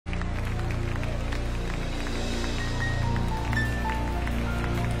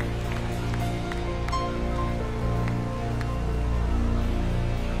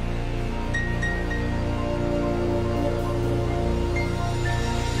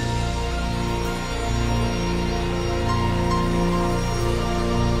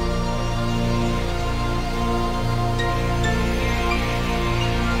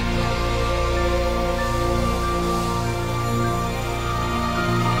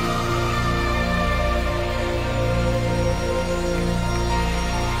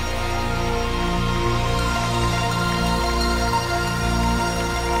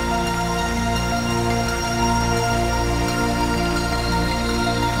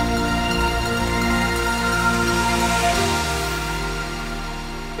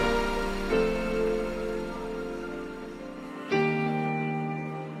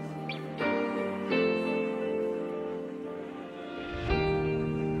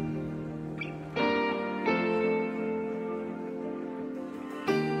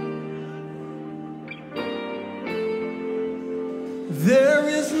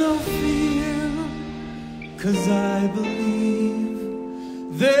no fear, 'cause I believe.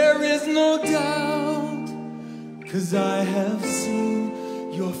 There is no doubt, 'cause I have seen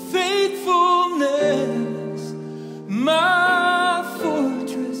your faithfulness, my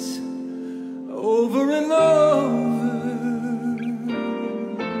fortress, over and over.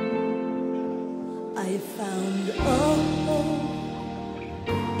 I found hope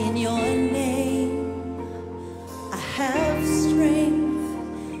in your name. I have strength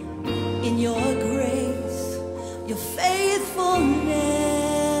in your grace, your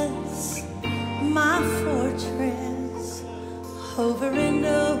faithfulness, my fortress, over and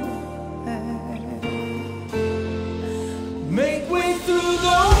over.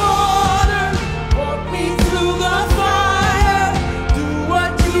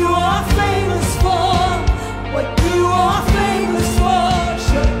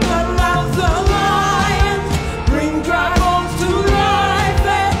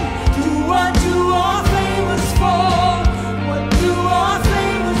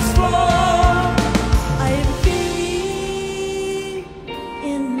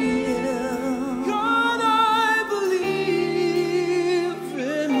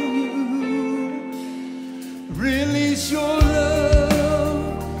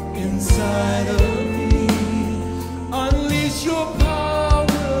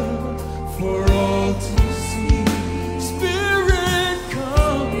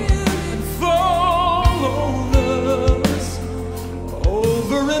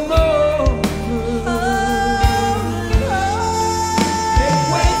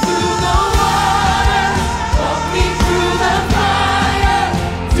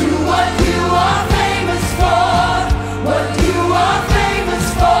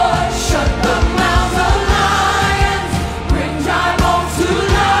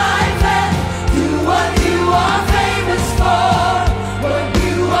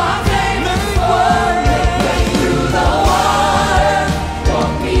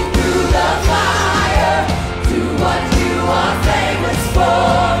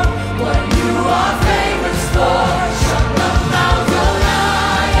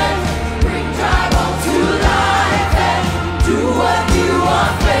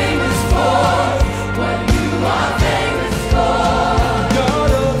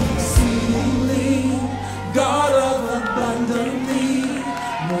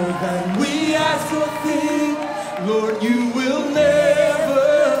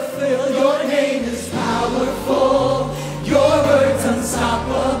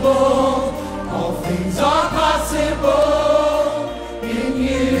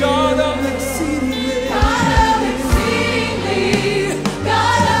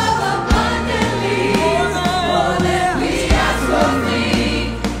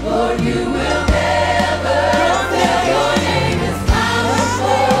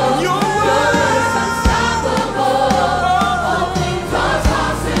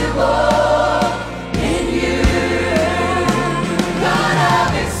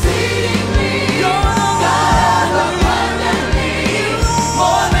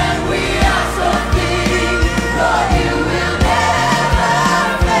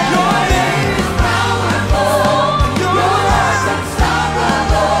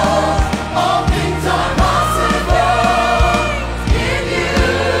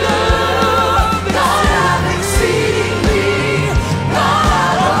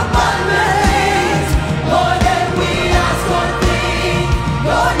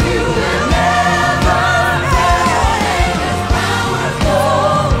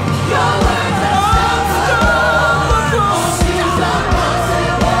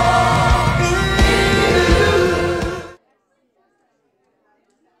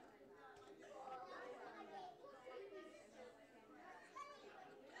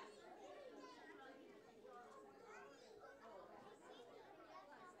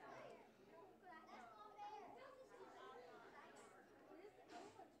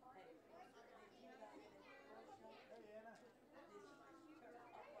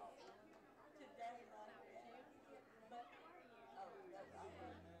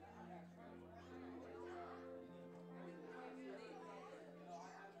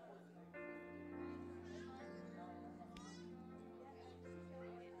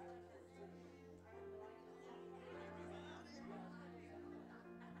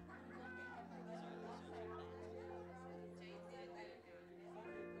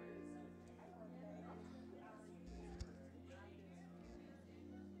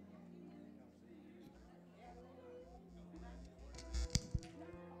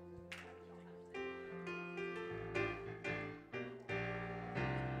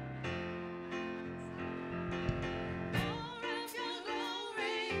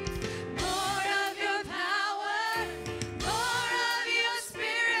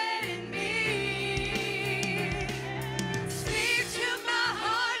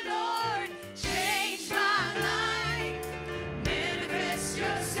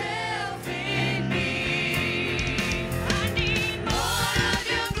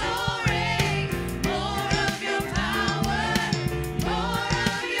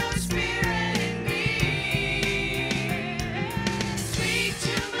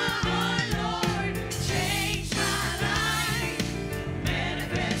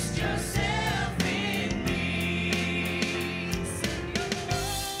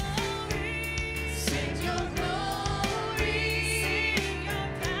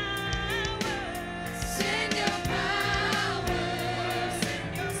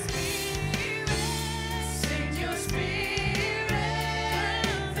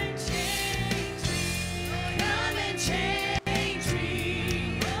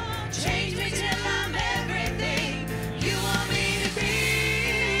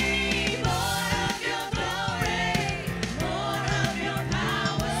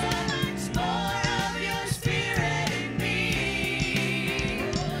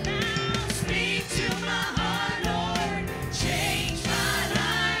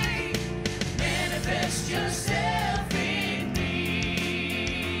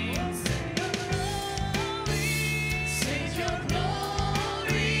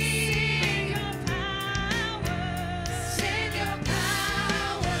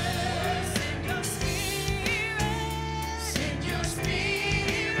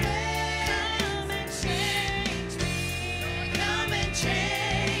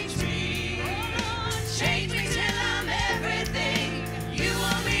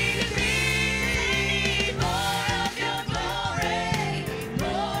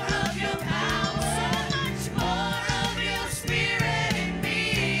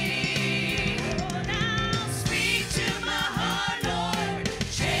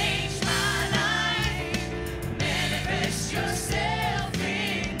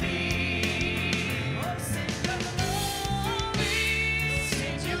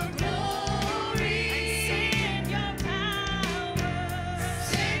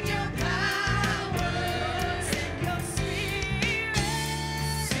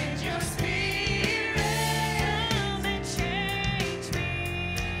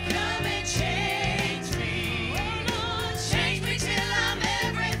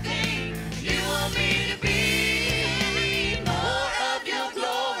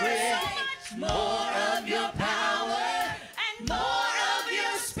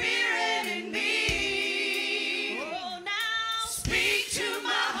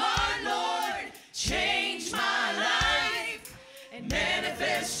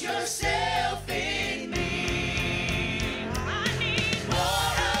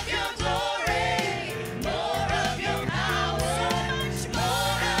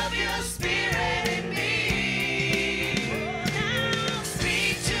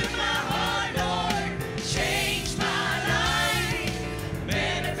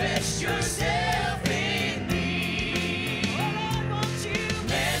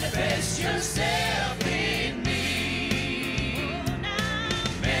 yourself in me.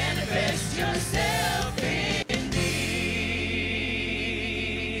 Manifest yourself in me.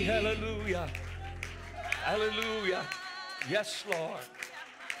 Hallelujah. Hallelujah. Yes, Lord.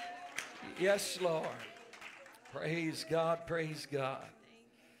 Yes, Lord. Praise God. Praise God.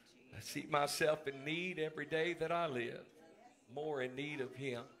 I see myself in need every day that I live. More in need of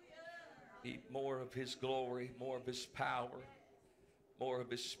Him. Need more of His glory, more of His power, more of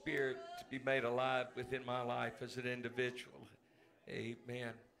His Spirit to be made alive within my life as an individual.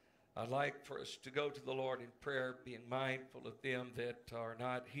 Amen. I'd like for us to go to the Lord in prayer, being mindful of them that are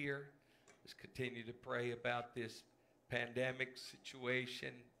not here. Let's continue to pray about this pandemic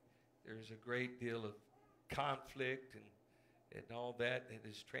situation. There's a great deal of conflict and all that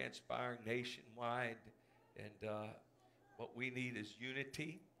is transpiring nationwide. And what we need is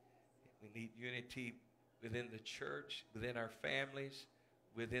unity. We need unity within the church, within our families,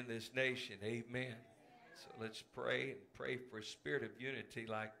 within this nation. Amen. So let's pray and pray for a spirit of unity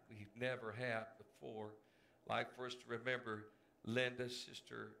like we've never had before. Like for us to remember Linda,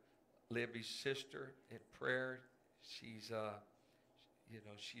 Sister Libby's sister, in prayer. She's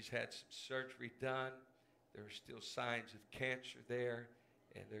she's had some surgery done. There are still signs of cancer there,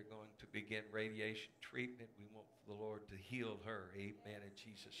 and they're going to begin radiation treatment. We want the Lord to heal her. Amen. In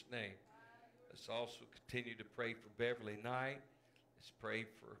Jesus' name. Let's also continue to pray for Beverly Knight. Let's pray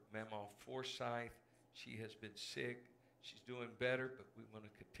for Mama Forsyth. She has been sick. She's doing better, but we want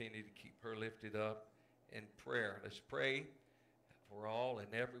to continue to keep her lifted up in prayer. Let's pray for all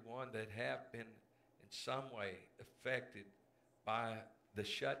and everyone that have been in some way affected by the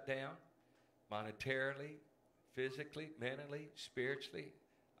shutdown, monetarily, physically, mentally, spiritually.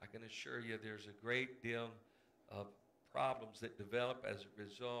 I can assure you there's a great deal of problems that develop as a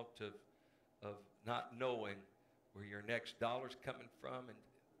result of not knowing where your next dollar's coming from,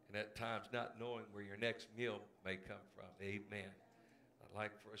 and at times not knowing where your next meal may come from. Amen. I'd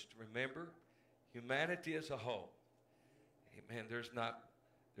like for us to remember humanity as a whole. Amen. There's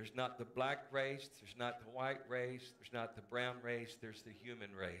not the black race, there's not the white race, there's not the brown race, there's the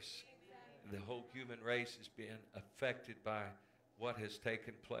human race. And the whole human race is being affected by what has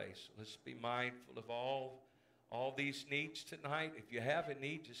taken place. Let's be mindful of all these needs tonight. If you have a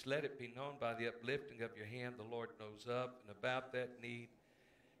need, just let it be known by the uplifting of your hand. The Lord knows of and about that need.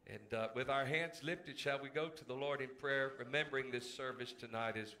 And with our hands lifted, shall we go to the Lord in prayer, remembering this service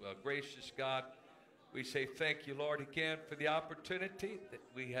tonight as well. Gracious God, we say thank you, Lord, again for the opportunity that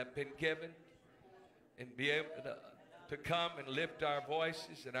we have been given and be able to come and lift our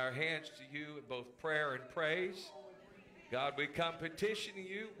voices and our hands to you in both prayer and praise. God, we come petitioning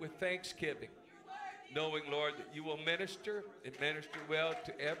you with thanksgiving, knowing, Lord, that you will minister and minister well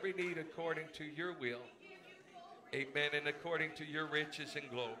to every need according to your will. Amen. And according to your riches and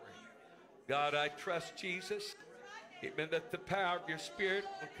glory. God, I trust Jesus. Amen. That the power of your Spirit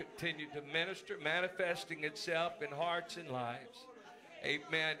will continue to minister, manifesting itself in hearts and lives.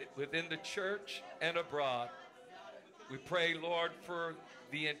 Amen. Within the church and abroad. We pray, Lord, for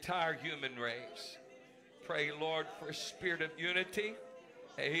the entire human race. Pray, Lord, for a spirit of unity.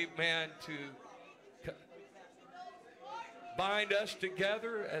 Amen. To bind us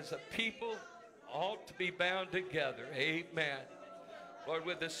together as a people, ought to be bound together. Amen. Lord,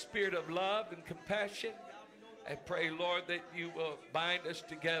 with the spirit of love and compassion, I pray, Lord, that you will bind us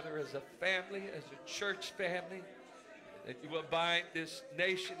together as a family, as a church family, that you will bind this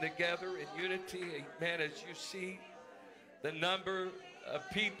nation together in unity. Amen. As you see the number of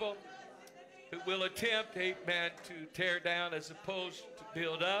people who will attempt, amen, to tear down as opposed to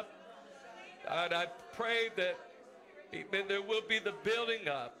build up. God, I pray that, amen, there will be the building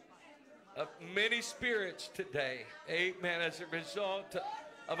up of many spirits today, amen, as a result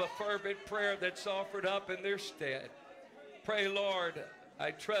of a fervent prayer that's offered up in their stead. Pray, Lord,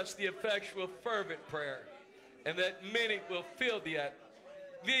 I trust the effectual fervent prayer, and that many will feel the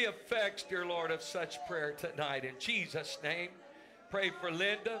effects, dear Lord, of such prayer tonight. In Jesus' name, pray for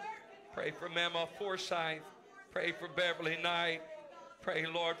Linda, pray for Mama Forsyth, pray for Beverly Knight, pray,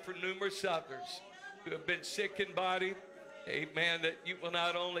 Lord, for numerous others who have been sick in body. Amen, that you will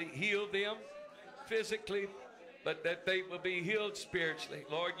not only heal them physically, but that they will be healed spiritually.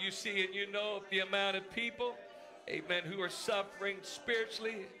 Lord, you see and you know the amount of people, amen, who are suffering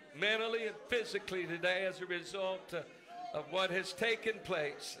spiritually, mentally, and physically today as a result of what has taken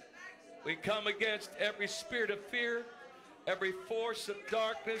place. We come against every spirit of fear, every force of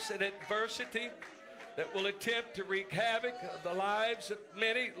darkness and adversity that will attempt to wreak havoc of the lives of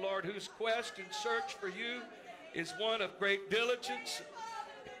many, Lord, whose quest and search for you is one of great diligence,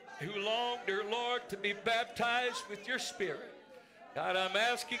 who long, dear Lord, to be baptized with your Spirit. God, I'm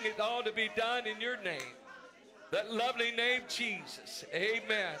asking it all to be done in your name. That lovely name, Jesus.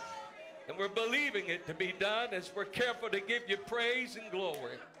 Amen. And we're believing it to be done as we're careful to give you praise and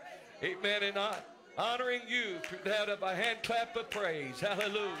glory. Amen. And honoring you through that of a hand clap of praise.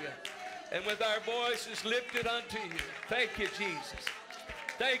 Hallelujah. And with our voices lifted unto you. Thank you, Jesus.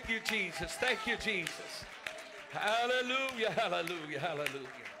 Thank you, Jesus. Thank you, Jesus. Hallelujah, hallelujah, hallelujah.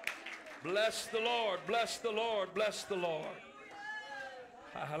 Bless the Lord, bless the Lord, bless the Lord.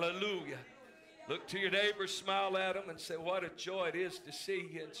 Hallelujah. Look to your neighbor, smile at them, and say, what a joy it is to see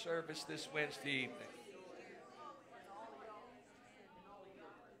you in service this Wednesday evening.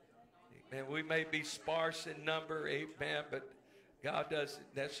 Amen. We may be sparse in number, amen, but God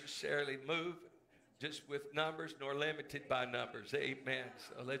doesn't necessarily move just with numbers nor limited by numbers. Amen.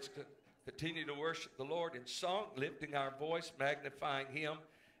 So let's continue to worship the Lord in song, lifting our voice, magnifying him.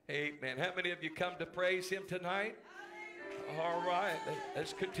 Amen. How many of you come to praise him tonight? All right.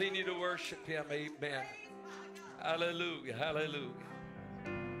 Let's continue to worship him. Amen. Hallelujah. Hallelujah.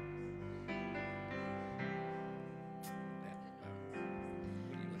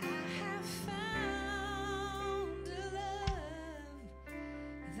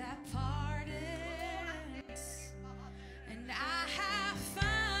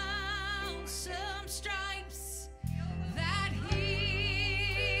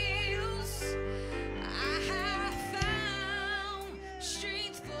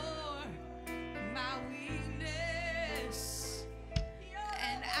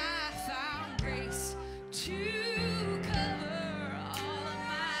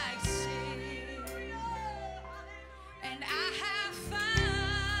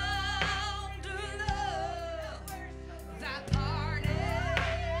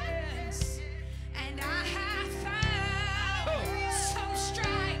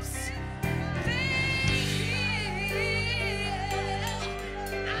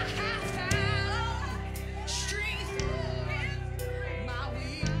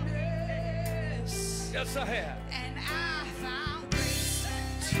 Yes, I have. And I found grace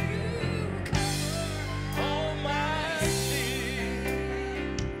to cover all my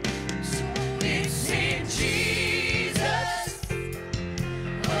sin. So it's in Jesus.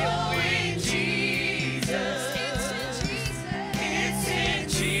 Oh, in Jesus. It's in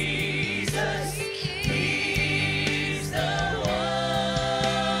Jesus. He's the one.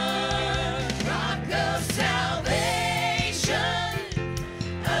 Rock of salvation.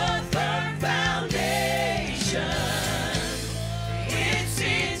 A firm foundation.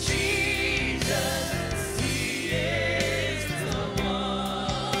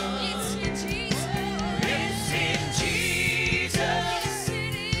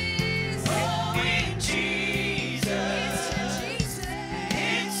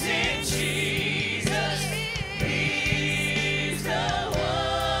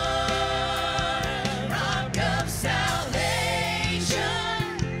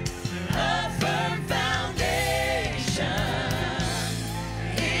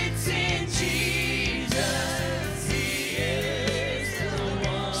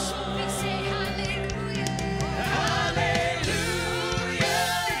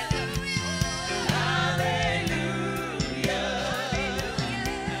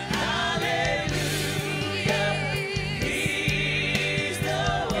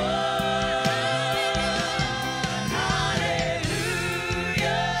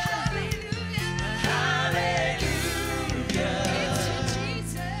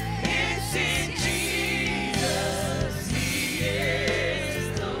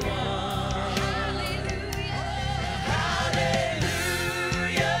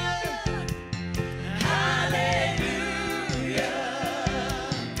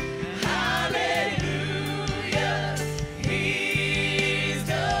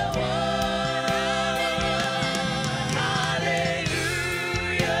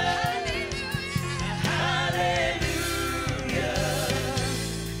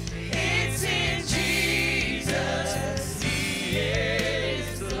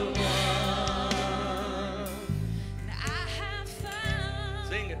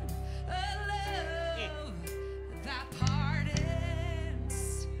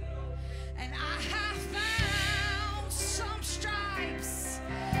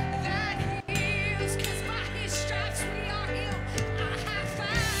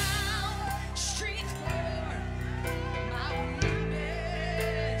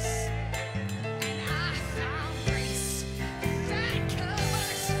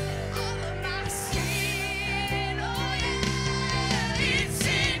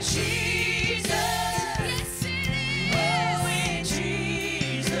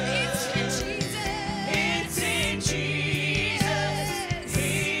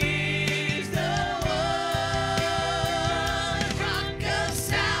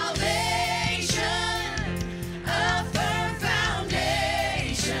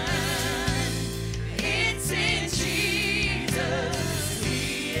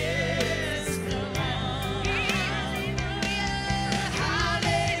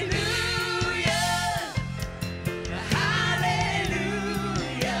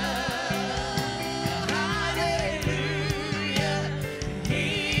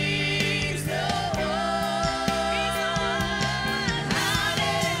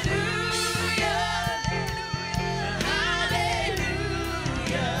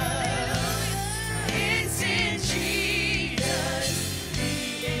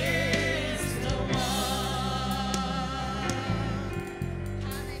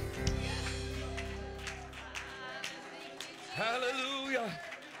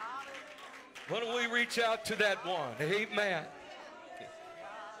 reach out to that one. Amen.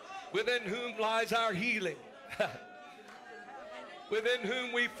 Within whom lies our healing. Within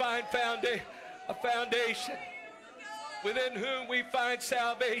whom we find a foundation. Within whom we find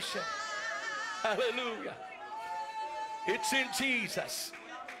salvation. Hallelujah. It's in Jesus.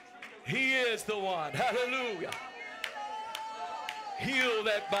 He is the one. Hallelujah. Heal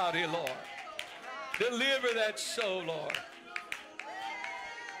that body, Lord. Deliver that soul, Lord.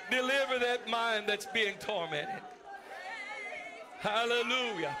 Deliver that mind that's being tormented.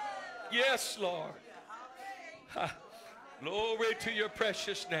 Hallelujah. Yes, Lord. Glory to your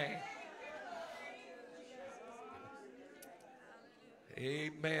precious name.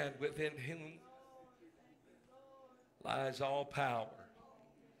 Amen. Within him lies all power.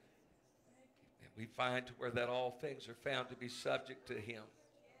 And we find where that all things are found to be subject to him.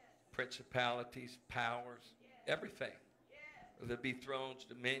 Principalities, powers, everything. Whether it be thrones,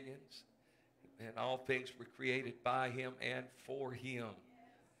 dominions, and all things were created by him and for him.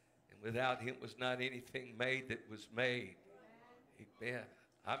 And without him was not anything made that was made. Amen.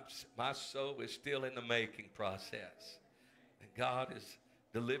 My soul is still in the making process. And God has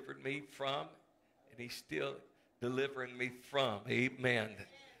delivered me from, and he's still delivering me from. Amen.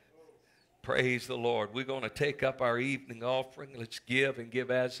 Praise the Lord. We're going to take up our evening offering. Let's give and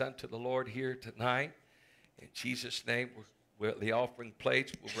give as unto the Lord here tonight. In Jesus' name, the offering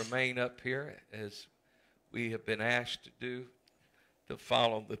plates will remain up here as we have been asked to do, to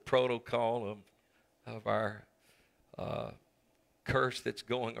follow the protocol of our curse that's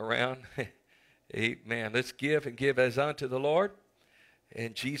going around. Amen. Let's give and give as unto the Lord.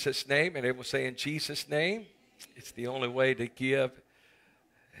 In Jesus' name. And everyone say in Jesus' name. It's the only way to give.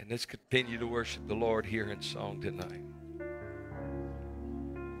 And let's continue to worship the Lord here in song tonight.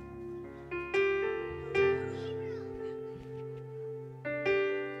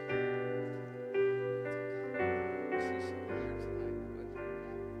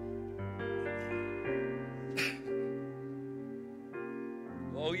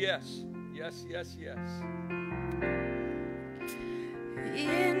 Oh, yes. Yes, yes, yes.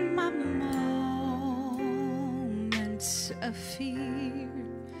 In my moments of fear,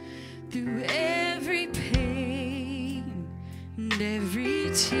 through every pain and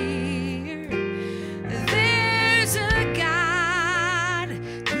every tear, there's a God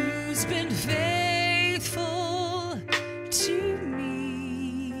who's been faithful to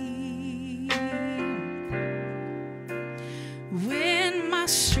me. When my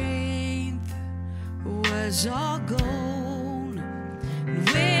strength was all gone, and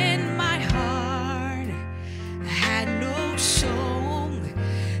when my heart had no song,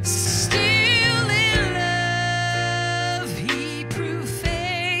 still in love he proved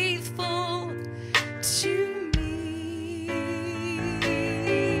faithful to me.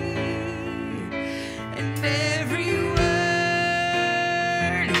 And every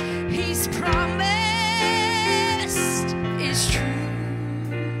word he's promised is true.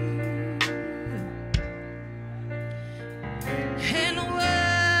 And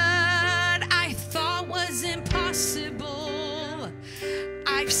what I thought was impossible,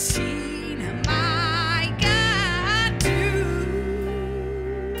 I've seen my God do.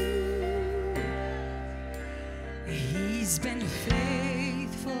 He's been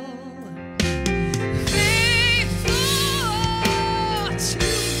faithful, faithful to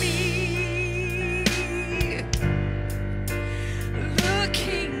me.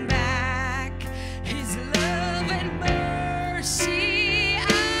 Looking back, his love and mercy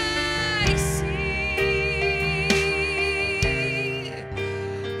I see.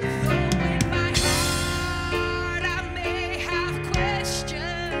 Though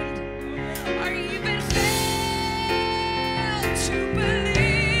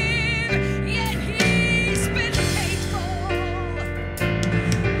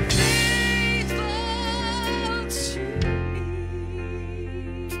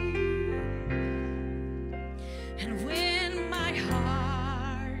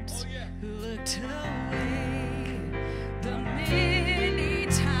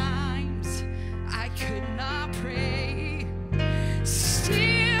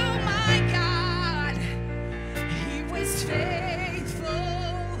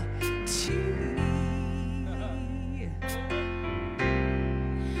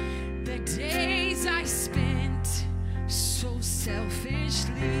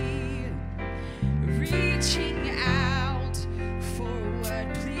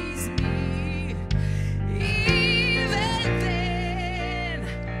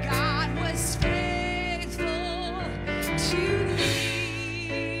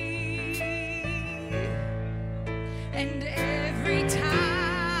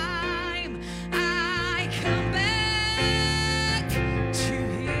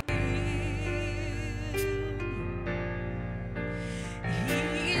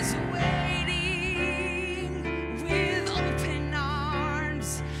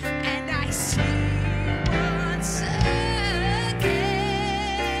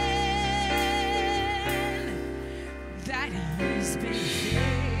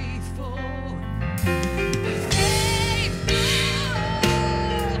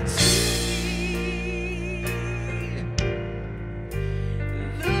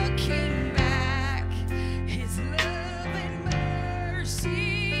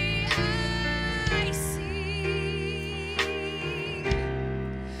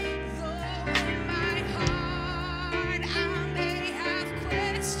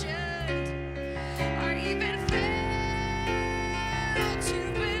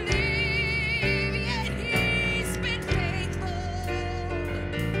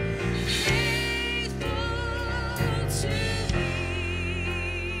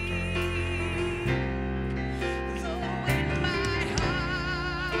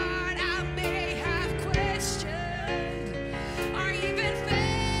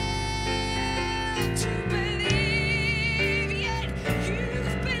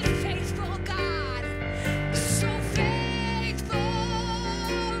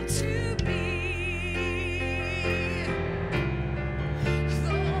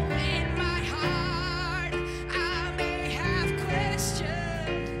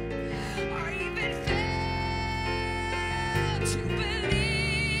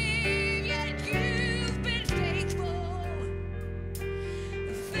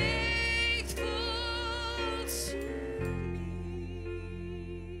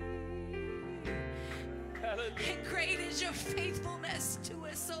Hallelujah. And great is your faithfulness to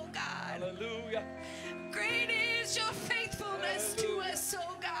us, oh God. Hallelujah. Great is your faithfulness to us,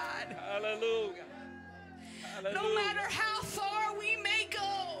 oh God. Hallelujah. Hallelujah. No matter how far we may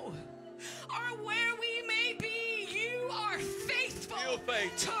go or where we may be, you are faithful, Still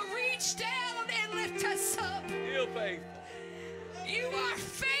faithful. to reach down and lift us up. Still faithful. You are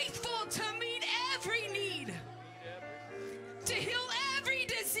faithful to meet every need, to heal every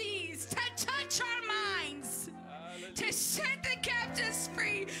disease, to touch our minds, to set the captives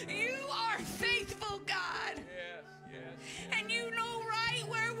free. You are faithful, God. Yes, yes. And you know right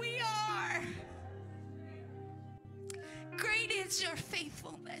where we are. Great is your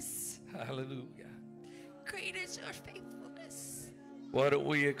faithfulness. Hallelujah. Great is your faithfulness. Why don't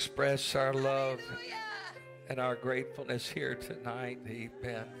we express our love Hallelujah. and our gratefulness here tonight,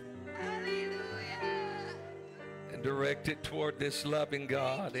 amen, Hallelujah. and direct it toward this loving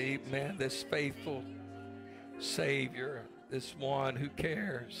God, amen, this faithful Savior, this one who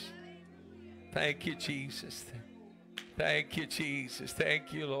cares. Thank you, Jesus. Thank you, Jesus.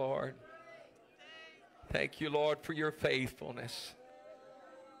 Thank you, Lord. Thank you, Lord, for your faithfulness.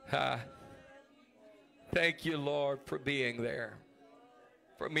 Thank you, Lord, for being there,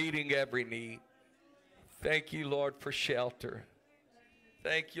 for meeting every need. Thank you, Lord, for shelter.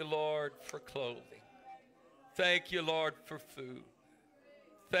 Thank you, Lord, for clothing. Thank you, Lord, for food.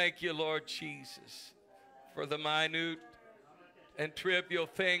 Thank you, Lord Jesus, for the minute and trivial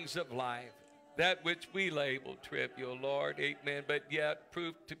things of life, that which we label trivial, Lord, amen, but yet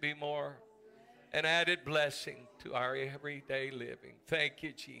proved to be more an added blessing to our everyday living. Thank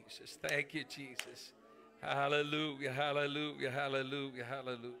you, Jesus. Thank you, Jesus. Hallelujah, hallelujah, hallelujah,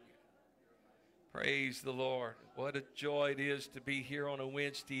 hallelujah. Praise the Lord. What a joy it is to be here on a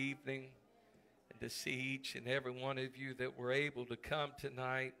Wednesday evening and to see each and every one of you that were able to come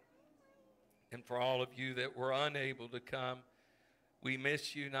tonight. And for all of you that were unable to come, we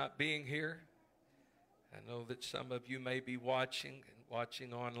miss you not being here. I know that some of you may be watching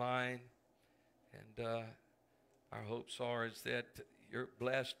online. And our hopes are is that you're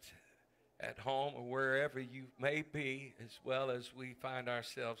blessed at home or wherever you may be, as well as we find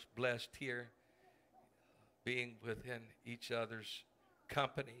ourselves blessed here, being within each other's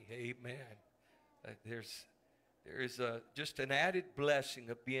company. Amen. There is just an added blessing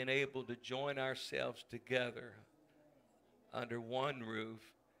of being able to join ourselves together under one roof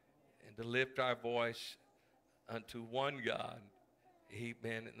and to lift our voice unto one God.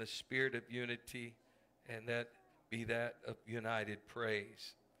 Amen. In the spirit of unity, and that be that of united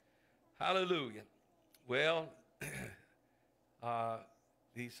praise. Hallelujah. Well,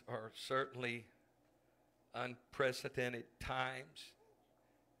 these are certainly unprecedented times,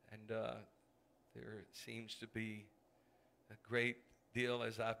 and there seems to be a great deal,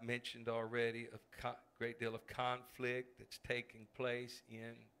 as I've mentioned already, of great deal of conflict that's taking place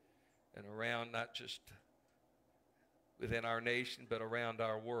in and around, not just within our nation, but around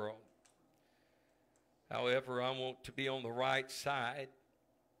our world. However, I want to be on the right side.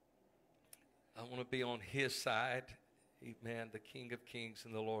 I want to be on his side. Amen. The King of Kings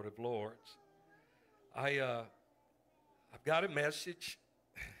and the Lord of Lords. I've got a message,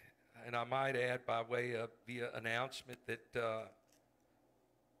 and I might add by way of via announcement that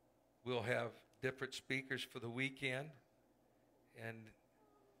we'll have different speakers for the weekend. And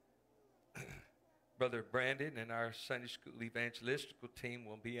Brother Brandon and our Sunday School evangelistical team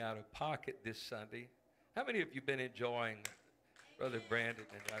will be out of pocket this Sunday. How many of you have been enjoying Brother Brandon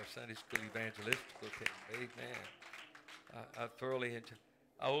and our Sunday School evangelistical team? Amen. I thoroughly enjoyed.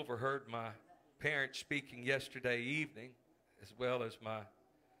 I overheard my parents speaking yesterday evening, as well as my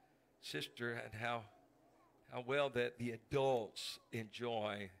sister, and how well that the adults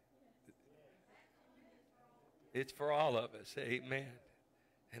enjoy. It's for all of us. Amen.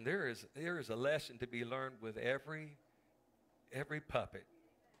 And there is a lesson to be learned with every puppet.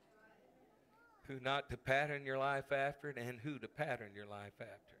 Who not to pattern your life after it, and who to pattern your life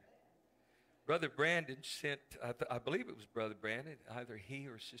after. Brother Brandon sent, I believe it was Brother Brandon, either he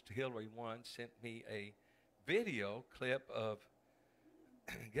or Sister Hillary one, sent me a video clip of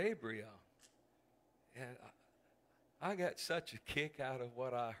Gabriel. And I got such a kick out of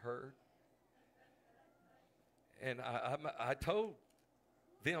what I heard. And I told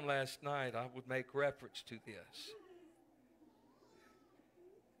them last night I would make reference to this.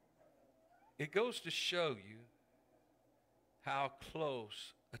 It goes to show you how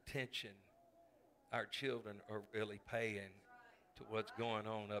close attention our children are really paying to what's going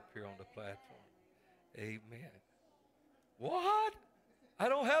on up here on the platform. Amen. What? I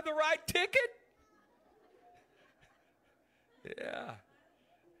don't have the right ticket? Yeah.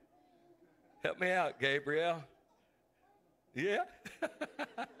 Help me out, Gabriel. Yeah.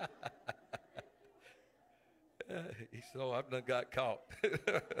 He said, oh, I've done got caught.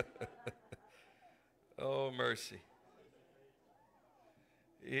 Oh, mercy.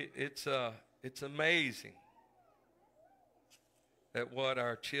 It's amazing at what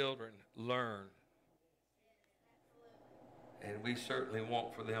our children learn. And we certainly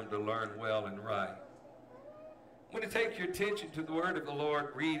want for them to learn well and right. I'm going to take your attention to the word of the Lord,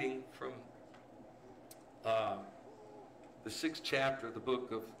 reading from the 6th chapter of the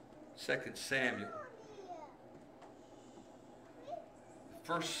book of 2 Samuel. The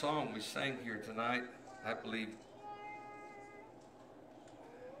first song we sang here tonight, I believe,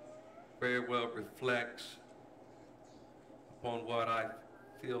 very well reflects upon what I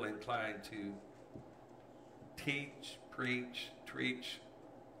feel inclined to teach, preach, treach,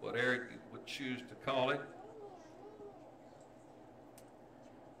 whatever you would choose to call it.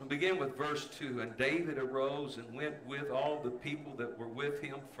 We'll begin with verse 2. And David arose and went with all the people that were with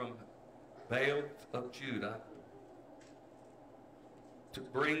him from Baal of Judah to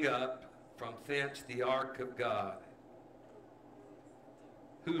bring up from thence the ark of God,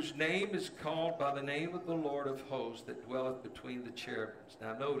 whose name is called by the name of the Lord of hosts, that dwelleth between the cherubims.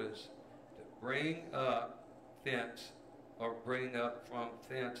 Now notice, to bring up thence, or bring up from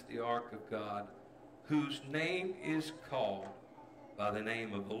thence the ark of God, whose name is called by the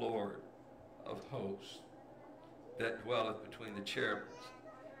name of the Lord of hosts, that dwelleth between the cherubims.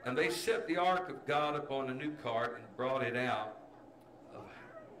 And they set the ark of God upon a new cart and brought it out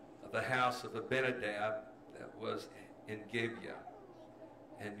of the house of Abinadab that was in Gibeah.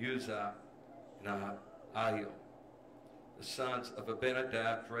 And Uzzah and Ahio, the sons of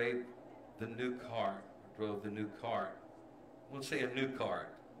Abinadab, drove the new cart. We'll say a new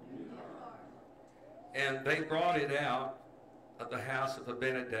cart. And they brought it out of the house of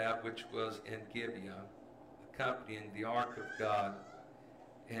Abinadab, which was in Gibeah, accompanying the ark of God.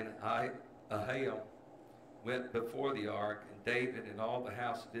 And Ahio went before the ark, and David and all the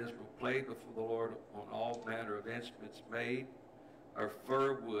house of Israel played before the Lord on all manner of instruments made of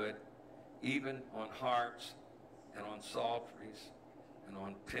fir wood, even on harps and on psalteries and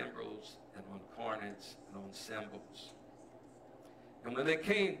on timbrels and on cornets and on cymbals. And when they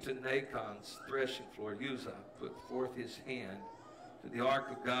came to Nachon's threshing floor, Uzzah put forth his hand to the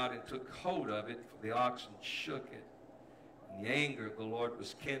ark of God and took hold of it, for the oxen shook it. And the anger of the Lord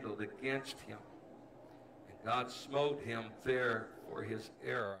was kindled against him. And God smote him there for his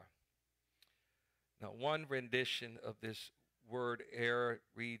error. Now, one rendition of this word error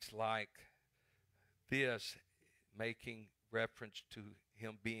reads like this, making reference to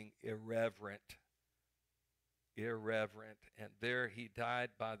him being irreverent. And there he died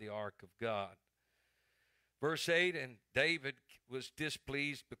by the ark of God. Verse 8, and David was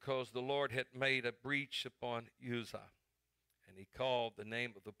displeased because the Lord had made a breach upon Uzzah. And he called the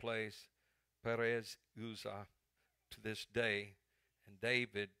name of the place Perez Uzzah to this day. And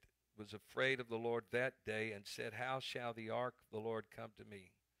David was afraid of the Lord that day and said, how shall the ark of the Lord come to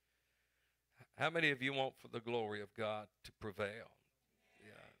me? How many of you want for the glory of God to prevail?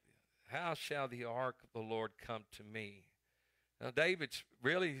 Yeah. How shall the ark of the Lord come to me? Now, David's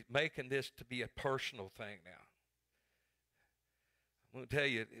really making this to be a personal thing now. I'm going to tell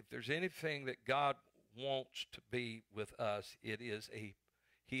you, if there's anything that God wants to be with us, He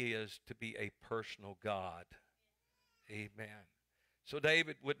is to be a personal God. Amen. So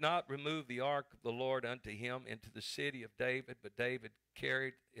David would not remove the ark of the Lord unto him into the city of David, but David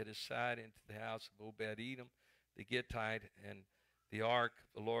carried it aside into the house of Obed-Edom the Gittite, and the ark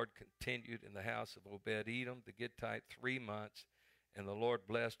of the Lord continued in the house of Obed-Edom the Gittite 3 months, and the Lord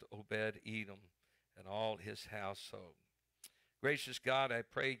blessed Obed-Edom and all his household. Gracious God, I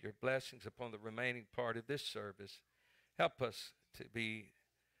pray your blessings upon the remaining part of this service. Help us to be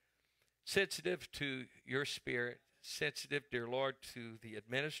sensitive to your Spirit, sensitive, dear Lord, to the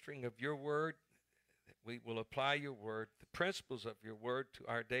administering of your word. That we will apply your word, the principles of your word, to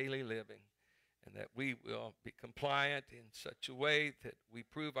our daily living, and that we will be compliant in such a way that we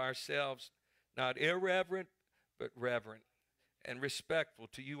prove ourselves not irreverent, but reverent and respectful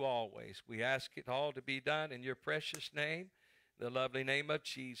to you always. We ask it all to be done in your precious name, the lovely name of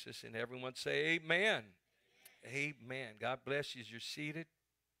Jesus. And everyone say amen. Amen. God bless you as you're seated.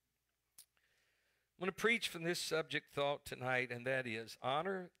 I'm going to preach from this subject thought tonight, and that is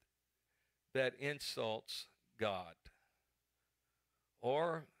honor that insults God.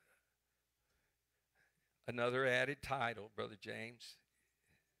 Or another added title, Brother James.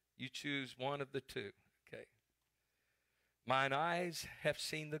 You choose one of the two. Okay. Mine eyes have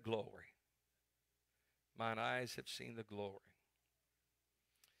seen the glory. Mine eyes have seen the glory.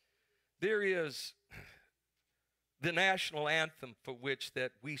 There is the national anthem for which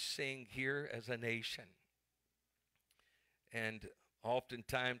that we sing here as a nation, and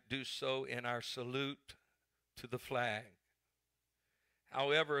oftentimes do so in our salute to the flag.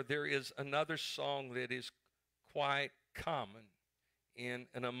 However, there is another song that is quite common in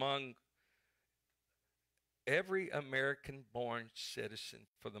and among every American-born citizen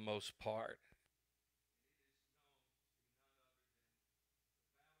for the most part.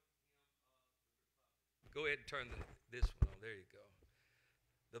 Go ahead and turn this one on. There you go.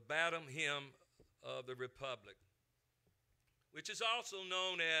 The Battle Hymn of the Republic, which is also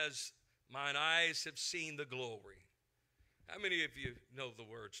known as Mine Eyes Have Seen the Glory. How many of you know the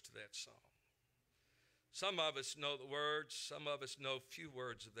words to that song? Some of us know the words. Some of us know few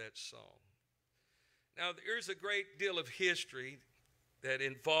words of that song. Now, there's a great deal of history that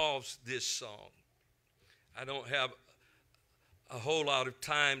involves this song. I don't have a whole lot of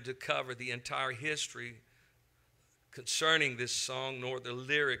time to cover the entire history concerning this song, nor the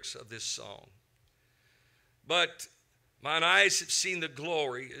lyrics of this song. But Mine Eyes Have Seen the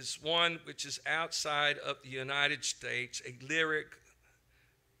Glory is one which is outside of the United States, a lyric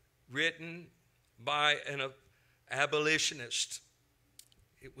written by an abolitionist.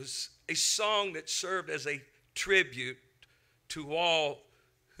 It was a song that served as a tribute to all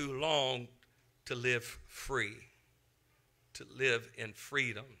who longed to live free, to live in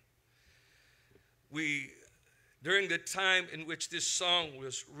freedom. During the time in which this song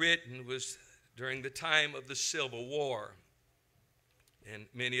was written was during the time of the Civil War. And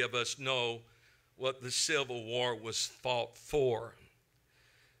many of us know what the Civil War was fought for.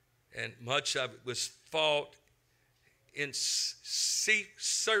 And much of it was fought in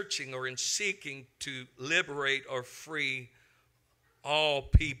searching or in seeking to liberate or free all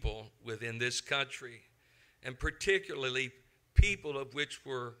people within this country, and particularly people of which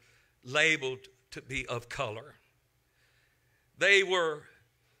were labeled to be of color. They were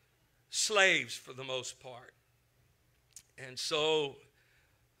slaves for the most part. And so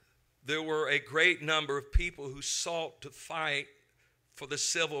there were a great number of people who sought to fight for the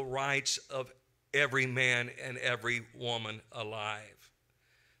civil rights of every man and every woman alive.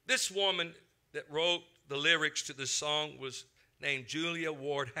 This woman that wrote the lyrics to the song was named Julia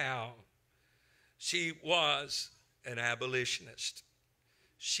Ward Howe. She was an abolitionist.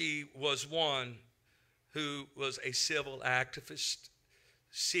 She was one who was a civil activist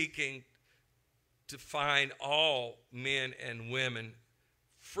seeking to find all men and women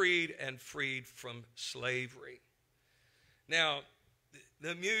freed from slavery. Now,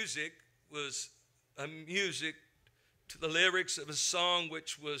 the music was a music to the lyrics of a song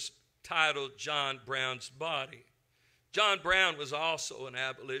which was titled John Brown's Body. John Brown was also an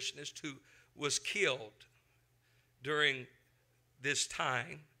abolitionist who was killed during this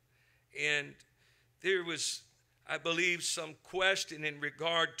time. And there was, I believe, some question in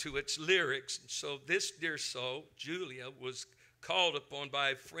regard to its lyrics. And so this dear soul, Julia, was called upon by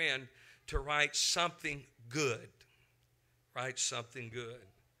a friend to write something good. Write something good.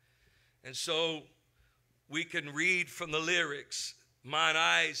 And so we can read from the lyrics, mine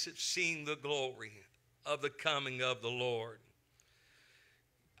eyes have seen the glory of the coming of the Lord.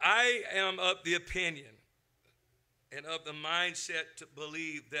 I am of the opinion and of the mindset to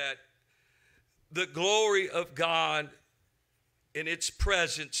believe that the glory of God in its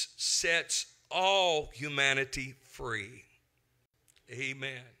presence sets all humanity free.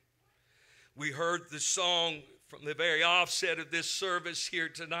 Amen. We heard the song from the very offset of this service here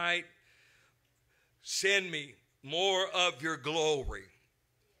tonight. Send me more of your glory,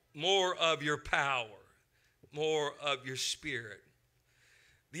 more of your power, more of your spirit.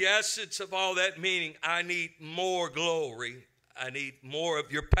 The essence of all that meaning, I need more glory, I need more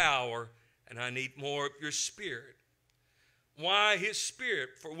of your power, and I need more of your spirit. Why his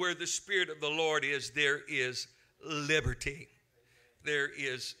spirit? For where the spirit of the Lord is, there is liberty. There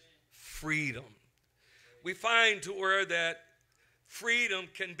is freedom. We find to where that freedom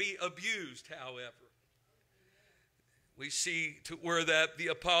can be abused, however. We see to where that the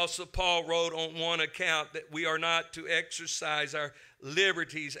Apostle Paul wrote on one account that we are not to exercise our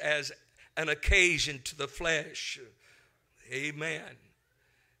liberties as an occasion to the flesh. Amen.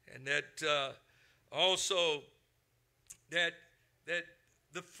 And that also that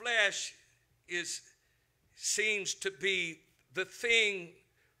the flesh seems to be the thing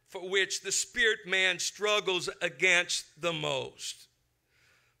for which the spirit man struggles against the most.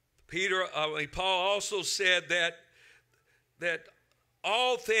 Paul also said that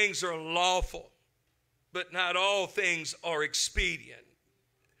all things are lawful, but not all things are expedient.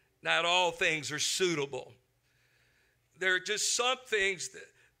 Not all things are suitable. There are just some things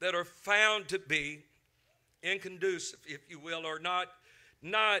that are found to be inconducive, if you will, or not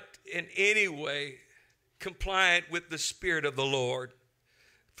in any way compliant with the Spirit of the Lord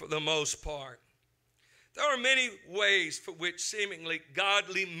for the most part. There are many ways for which seemingly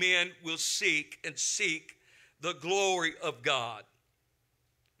godly men will seek the glory of God,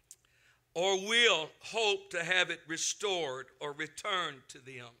 or will hope to have it restored or returned to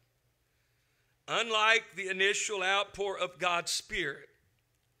them. Unlike the initial outpour of God's Spirit,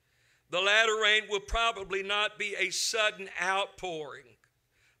 the latter rain will probably not be a sudden outpouring,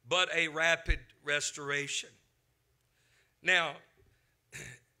 but a rapid restoration. Now,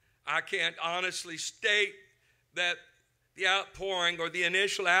 I can't honestly state that the outpouring or the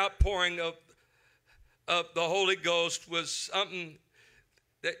initial outpouring of the Holy Ghost was something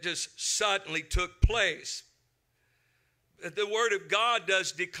that just suddenly took place. The Word of God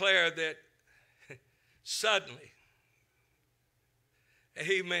does declare that suddenly.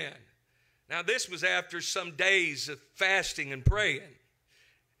 Amen. Now, this was after some days of fasting and praying.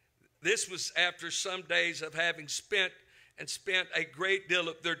 This was after some days of having spent a great deal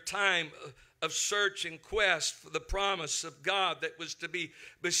of their time of search and quest for the promise of God that was to be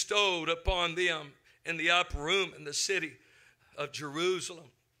bestowed upon them in the upper room in the city of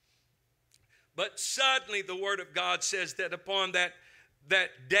Jerusalem. But suddenly the Word of God says that upon that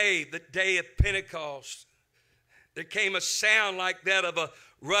day, the day of Pentecost, there came a sound like that of a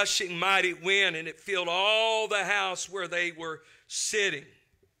rushing mighty wind, and it filled all the house where they were sitting.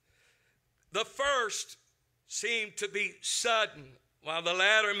 The first seemed to be sudden, while the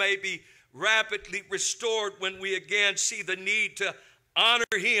latter may be rapidly restored when we again see the need to honor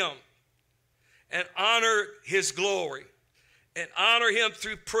Him and honor His glory and honor Him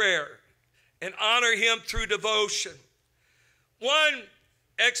through prayer and honor Him through devotion. One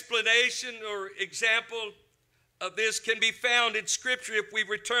explanation or example of this can be found in Scripture if we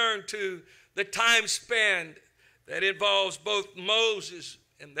return to the time span that involves both Moses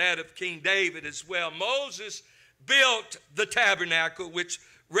and that of King David as well. Moses built the tabernacle, which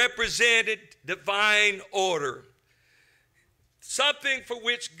represented divine order, something for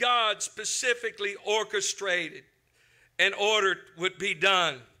which God specifically orchestrated and ordered would be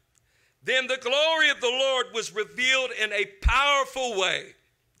done. Then the glory of the Lord was revealed in a powerful way.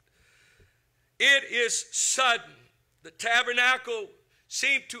 It is sudden. The tabernacle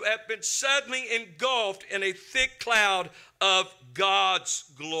seemed to have been suddenly engulfed in a thick cloud of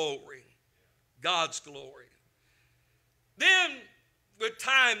God's glory. God's glory. Then, with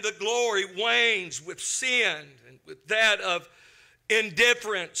time, the glory wanes with sin and with that of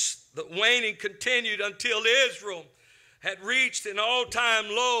indifference. The waning continued until Israel had reached an all-time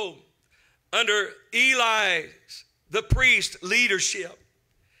low under Eli's, the priest, leadership.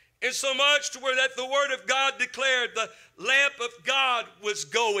 And so much to where that the Word of God declared the lamp of God was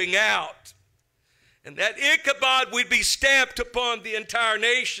going out. And that Ichabod would be stamped upon the entire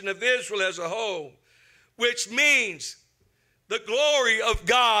nation of Israel as a whole, which means the glory of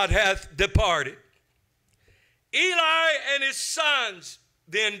God hath departed. Eli and his sons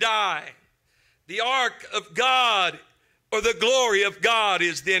then die. The ark of God, or the glory of God,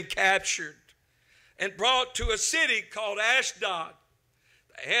 is then captured and brought to a city called Ashdod.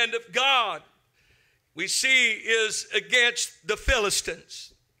 The hand of God, we see, is against the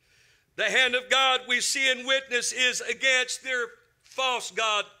Philistines. The hand of God, we see and witness, is against their false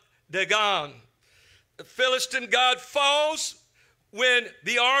god, Dagon. The Philistine god falls when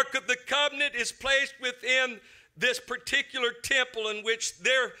the Ark of the Covenant is placed within this particular temple in which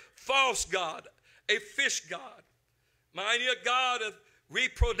their false god, a fish god, mind you, a god of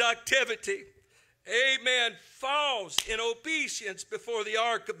reproductivity, amen, falls in obedience before the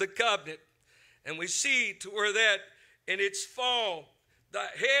Ark of the Covenant. And we see to where that in its fall, the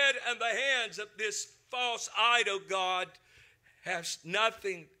head and the hands of this false idol god has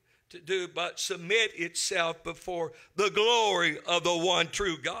nothing to do but submit itself before the glory of the one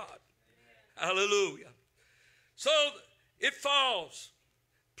true God. Amen. Hallelujah. So it falls.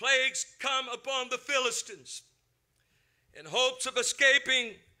 Plagues come upon the Philistines in hopes of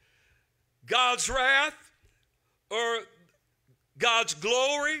escaping God's wrath or God's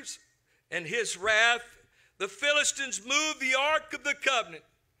glories and His wrath. The Philistines moved the Ark of the Covenant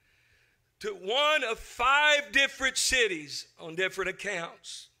to one of 5 different cities on different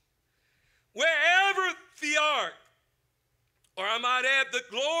accounts. Wherever the ark, or I might add, the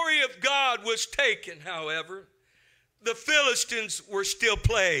glory of God was taken, however, the Philistines were still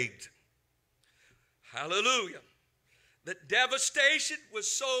plagued. Hallelujah. The devastation was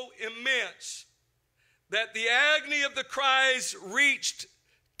so immense that the agony of the cries reached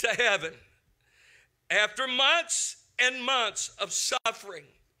to heaven. After months and months of suffering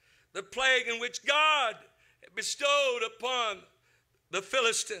the plague in which God bestowed upon the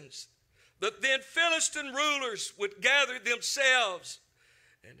Philistines. But then Philistine rulers would gather themselves,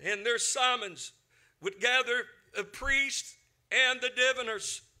 and in their summons would gather the priests and the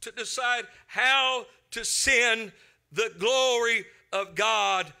diviners to decide how to send the glory of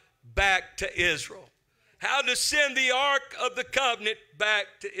God back to Israel. How to send the Ark of the Covenant back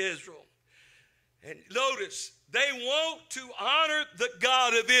to Israel. And notice, they want to honor the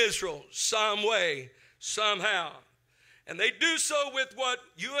God of Israel some way, somehow. And they do so with what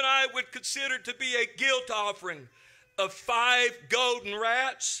you and I would consider to be a guilt offering of 5 golden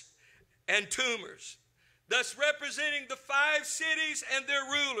rats and tumors, thus representing the 5 cities and their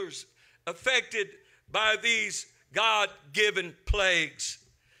rulers affected by these God-given plagues.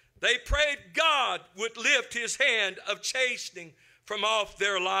 They prayed God would lift his hand of chastening from off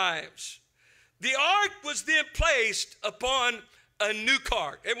their lives. The ark was then placed upon a new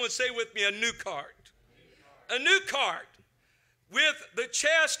cart. Everyone say with me, a new cart. A new cart with the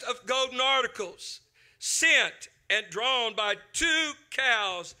chest of golden articles, sent and drawn by 2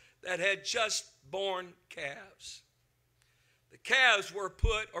 cows that had just born calves. The calves were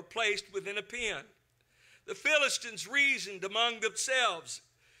put or placed within a pen. The Philistines reasoned among themselves,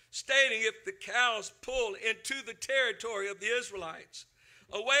 stating if the cows pull into the territory of the Israelites,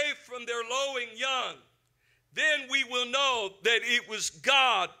 away from their lowing young, then we will know that it was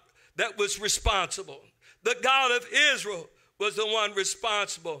God that was responsible. The God of Israel was the one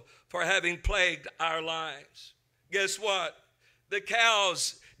responsible for having plagued our lives. Guess what? The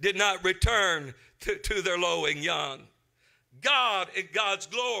cows did not return to their lowing young. God in God's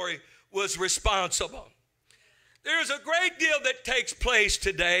glory was responsible. There's a great deal that takes place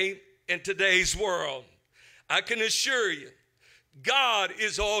today in today's world. I can assure you, God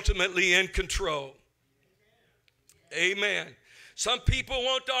is ultimately in control. Amen. Some people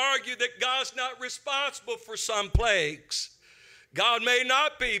want to argue that God's not responsible for some plagues. God may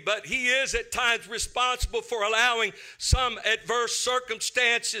not be, but he is at times responsible for allowing some adverse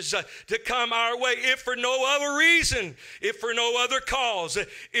circumstances to come our way, if for no other reason, if for no other cause.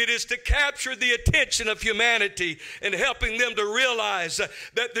 It is to capture the attention of humanity and helping them to realize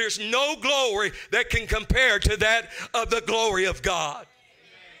that there's no glory that can compare to that of the glory of God.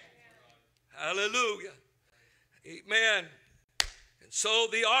 Amen. Hallelujah. Amen. And so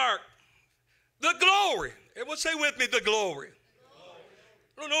the ark, the glory. Everyone say with me, the glory.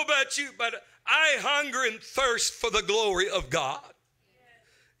 I don't know about you, but I hunger and thirst for the glory of God.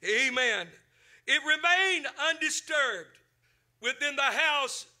 Yes. Amen. It remained undisturbed within the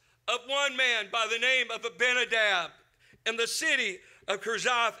house of one man by the name of Abinadab in the city of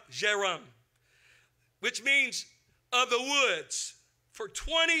Kirjath Jearim, which means of the woods. For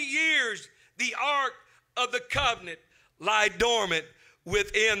 20 years, the ark of the covenant lie dormant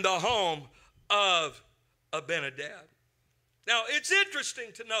within the home of Abinadab. Now, it's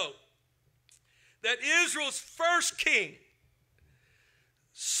interesting to note that Israel's first king,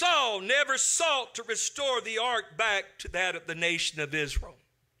 Saul, never sought to restore the ark back to that of the nation of Israel.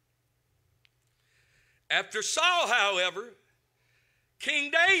 After Saul, however,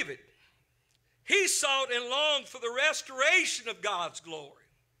 King David, he sought and longed for the restoration of God's glory,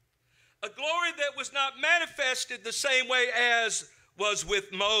 a glory that was not manifested the same way as was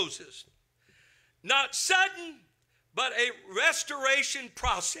with Moses. Not sudden, but a restoration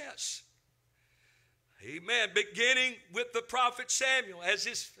process. Amen. Beginning with the prophet Samuel, as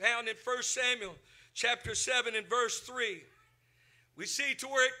is found in 1 Samuel chapter 7 and verse 3. We see to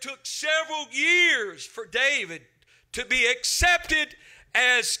where it took several years for David to be accepted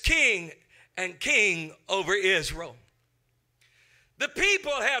as king and king over Israel. The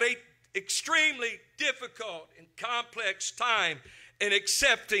people had an extremely difficult and complex time in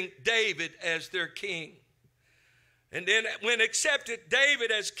accepting David as their king. And then when accepted, David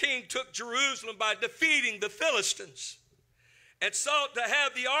as king took Jerusalem by defeating the Philistines and sought to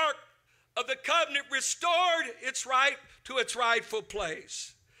have the ark of the covenant restored to its rightful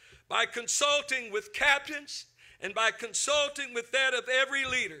place by consulting with captains and by consulting with that of every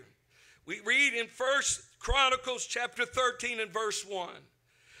leader. We read in 1 Chronicles chapter 13 and verse 1.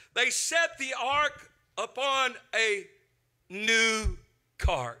 They set the ark upon a new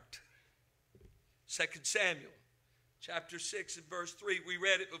cart. 2 Samuel chapter 6 and verse 3. We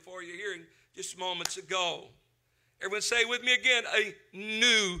read it before your hearing just moments ago. Everyone say with me again, a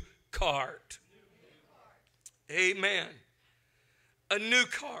new cart. Amen. A new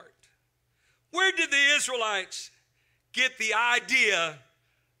cart. Where did the Israelites get the idea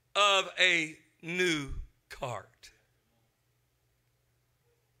of a new cart?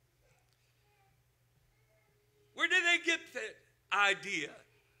 Where did they get that idea?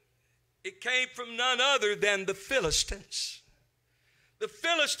 It came from none other than the Philistines. The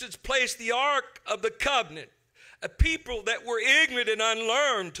Philistines placed the Ark of the Covenant, a people that were ignorant and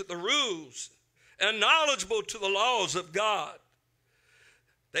unlearned to the rules and knowledgeable to the laws of God.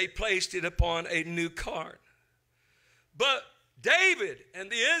 They placed it upon a new cart. But David and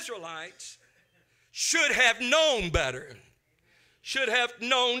the Israelites should have known better, should have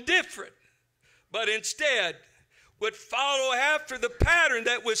known different, but instead would follow after the pattern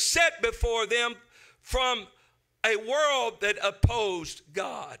that was set before them from a world that opposed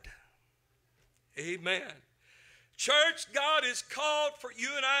God. Amen. Church, God is called for you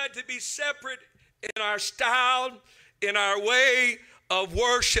and I to be separate in our style, in our way of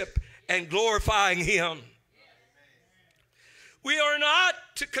worship and glorifying Him. We are not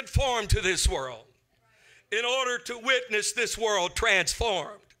to conform to this world in order to witness this world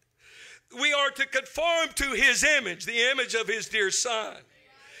transformed. We are to conform to His image, the image of His dear Son,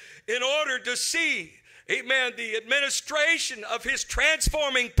 in order to see, amen, the administration of His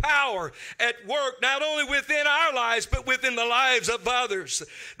transforming power at work, not only within our lives, but within the lives of others,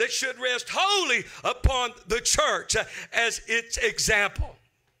 that should rest wholly upon the church as its example.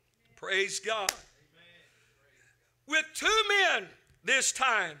 Praise God. With two men this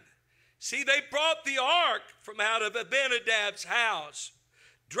time, see, they brought the ark from out of Abinadab's house,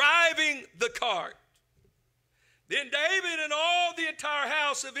 driving the cart. Then David and all the entire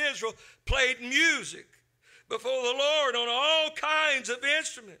house of Israel played music before the Lord on all kinds of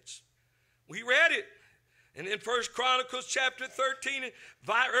instruments. We read it. And in 1 Chronicles chapter 13,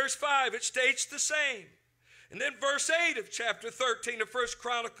 verse 5, it states the same. And then verse 8 of chapter 13 of 1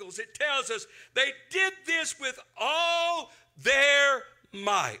 Chronicles, it tells us they did this with all their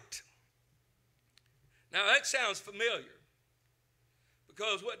might. Now that sounds familiar,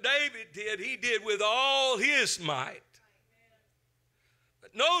 because what David did, he did with all his might.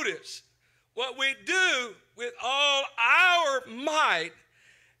 But notice, what we do with all our might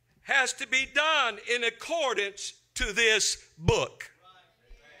has to be done in accordance to this book.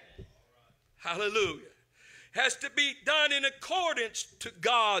 Hallelujah. Has to be done in accordance to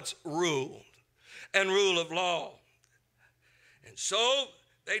God's rule and rule of law. And so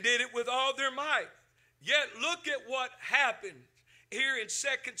they did it with all their might. Yet look at what happened here in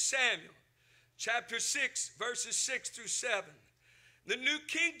 2 Samuel chapter 6, verses 6 through 7. The New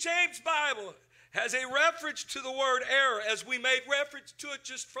King James Bible has a reference to the word error, as we made reference to it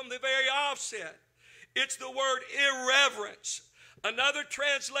just from the very offset. It's the word irreverence. Another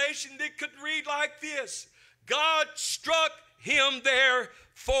translation that could read like this: God struck him there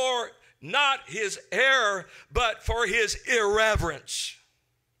for not his error, but for his irreverence.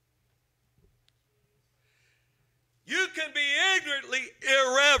 You can be ignorantly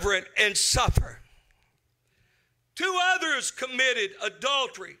irreverent and suffer. Two others committed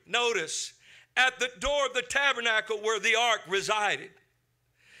adultery, notice, at the door of the tabernacle where the ark resided.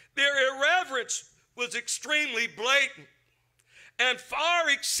 Their irreverence was extremely blatant and far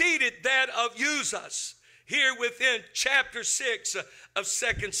exceeded that of Uzzah here within chapter 6 of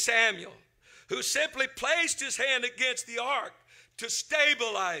 2 Samuel, who simply placed his hand against the ark to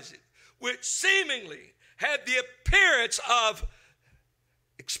stabilize it, which seemingly had the appearance of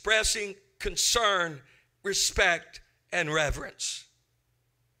expressing concern, respect, and reverence.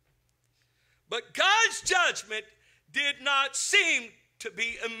 But God's judgment did not seem to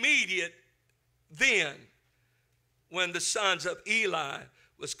be immediate then, when the sons of Eli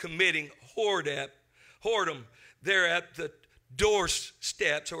was committing whoredom there at the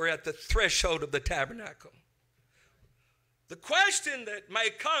doorsteps or at the threshold of the tabernacle. The question that may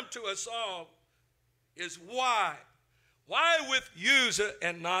come to us all is why? Why with Uzzah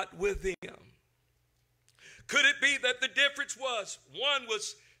and not with them? Could it be that the difference was one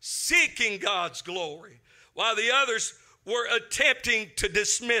was seeking God's glory while the others were attempting to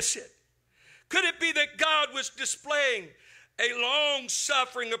dismiss it? Could it be that God was displaying a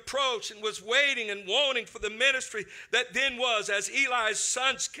long-suffering approach and was waiting and wanting for the ministry that then was, as Eli's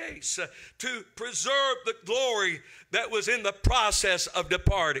son's case, to preserve the glory that was in the process of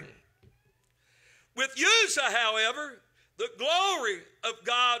departing? With Uzzah, however, the glory of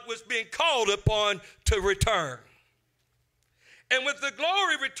God was being called upon to return. And with the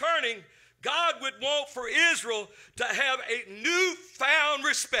glory returning, God would want for Israel to have a newfound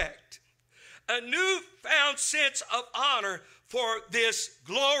respect, a newfound sense of honor for this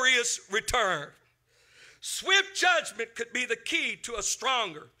glorious return. Swift judgment could be the key to a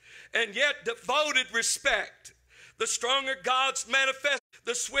stronger and yet devoted respect. The stronger God's manifest,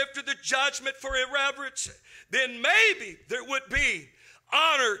 the swifter the judgment for irreverence, then maybe there would be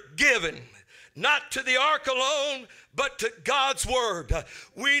honor given, not to the ark alone, but to God's word.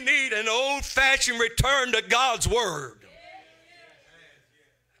 We need an old-fashioned return to God's word.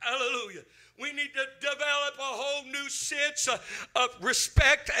 Hallelujah. We need to develop a whole new sense of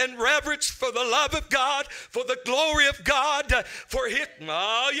respect and reverence for the love of God, for the glory of God, for His.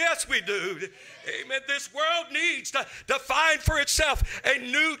 Oh, yes, we do. Amen. This world needs to find for itself a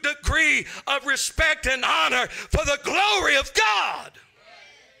new degree of respect and honor for the glory of God.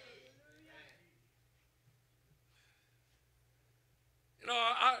 You know,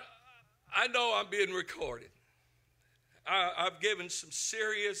 I know I'm being recorded. I've given some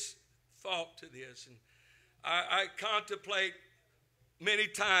serious thought to this, and I contemplate many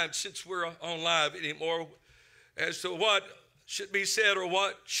times since we're on live anymore as to what should be said or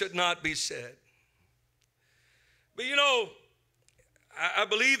what should not be said. But you know, I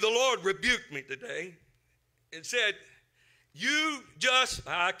believe the Lord rebuked me today and said, you just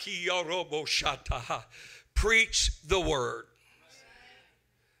preach the word.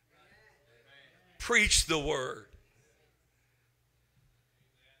 Preach the word.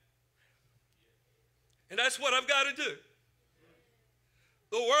 And that's what I've got to do.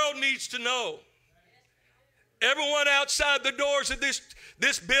 The world needs to know. Everyone outside the doors of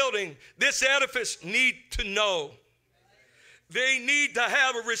this building, this edifice, need to know. They need to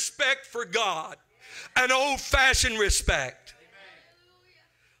have a respect for God, an old-fashioned respect.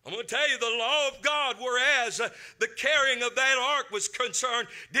 I'm going to tell you, the law of God, whereas the carrying of that ark was concerned,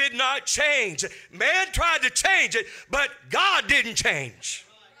 did not change. Man tried to change it, but God didn't change.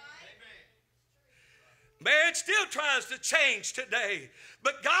 Man still tries to change today,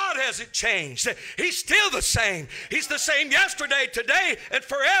 but God hasn't changed. He's still the same. He's the same yesterday, today, and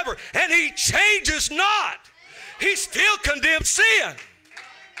forever, and He changes not. He still condemns sin.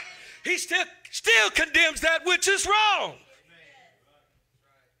 He still condemns that which is wrong.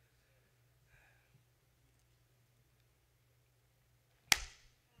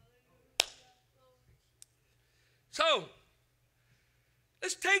 So,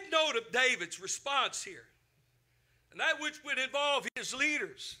 let's take note of David's response here. And that which would involve his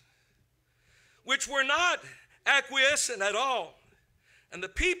leaders, which were not acquiescent at all. And the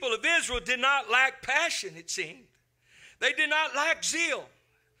people of Israel did not lack passion, it seemed. They did not lack zeal.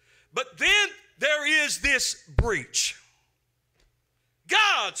 But then there is this breach.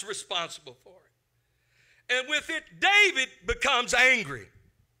 God's responsible for it. And with it, David becomes angry.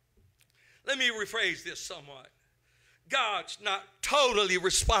 Let me rephrase this somewhat. God's not totally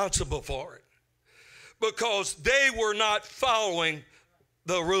responsible for it, because they were not following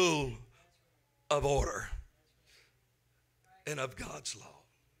the rule of order and of God's law.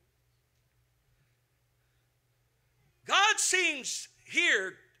 God seems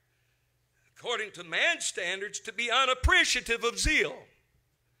here, according to man's standards, to be unappreciative of zeal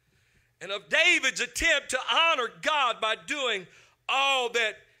and of David's attempt to honor God by doing all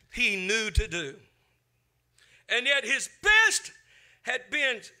that he knew to do. And yet his best had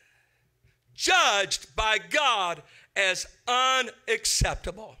been judged by God as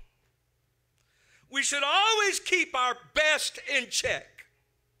unacceptable. We should always keep our best in check,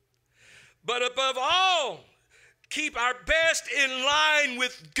 but above all, keep our best in line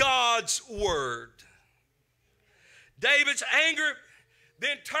with God's word. David's anger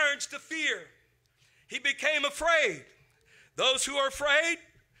then turns to fear. He became afraid. Those who are afraid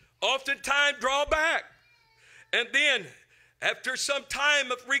oftentimes draw back, and then after some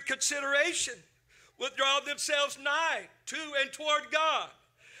time of reconsideration, withdraw themselves nigh to and toward God,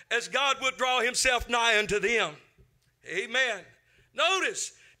 as God would draw himself nigh unto them. Amen.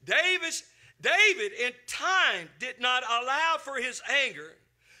 Notice, David in time did not allow for his anger,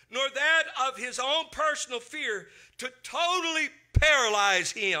 nor that of his own personal fear, to totally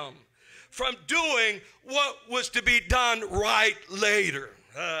paralyze him from doing what was to be done right later.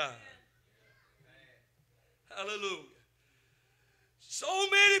 Hallelujah. So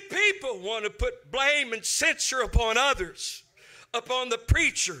many people want to put blame and censure upon others, upon the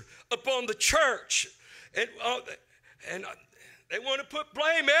preacher, upon the church, and they want to put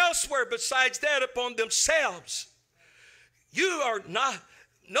blame elsewhere besides that upon themselves. You are not,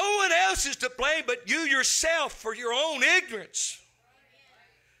 no one else is to blame but you yourself for your own ignorance.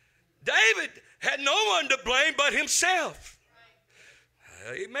 David had no one to blame but himself.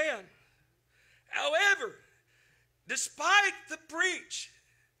 Amen. However, despite the breach,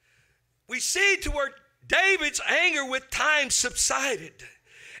 we see to where David's anger with time subsided.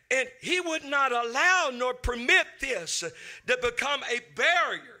 And he would not allow nor permit this to become a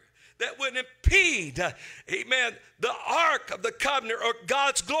barrier that would impede, amen, the ark of the covenant or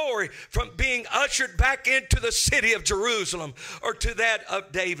God's glory from being ushered back into the city of Jerusalem or to that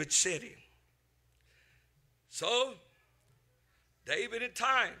of David's city. So, David in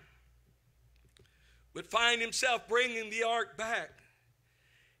time would find himself bringing the ark back.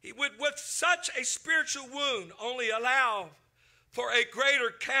 He would, with such a spiritual wound, only allow for a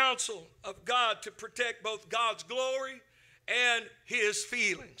greater counsel of God to protect both God's glory and his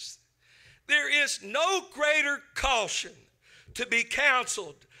feelings. There is no greater caution to be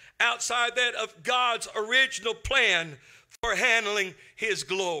counseled outside that of God's original plan for handling his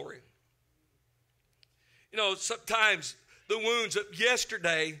glory. You know, sometimes the wounds of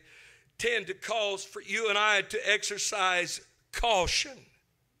yesterday tend to cause for you and I to exercise caution.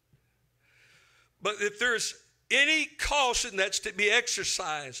 But if there's any caution that's to be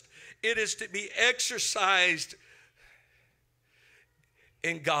exercised, it is to be exercised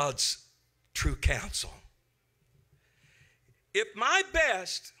in God's true counsel. If my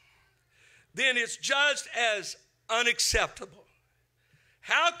best then is judged as unacceptable,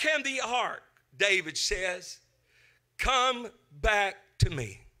 how can the ark, David says, come back to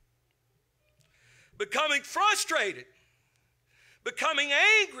me? Becoming frustrated, becoming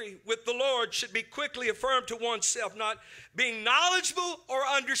angry with the Lord should be quickly affirmed to oneself, not being knowledgeable or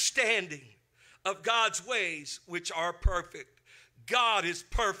understanding of God's ways, which are perfect. God is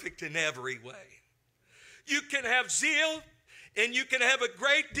perfect in every way. You can have zeal and you can have a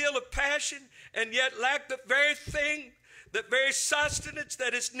great deal of passion and yet lack the very thing, the very sustenance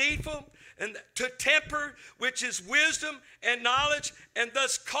that is needful and to temper, which is wisdom and knowledge, and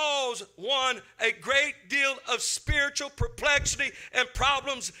thus cause one a great deal of spiritual perplexity and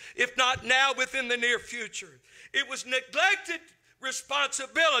problems, if not now, within the near future. It was neglected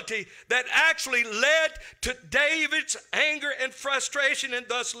responsibility that actually led to David's anger and frustration and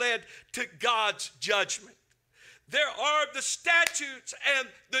thus led to God's judgment. There are the statutes and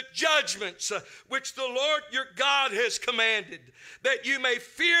the judgments which the Lord your God has commanded, that you may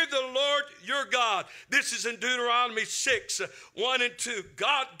fear the Lord your God. This is in Deuteronomy 6, 1 and 2.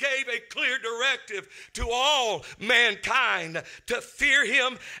 God gave a clear directive to all mankind to fear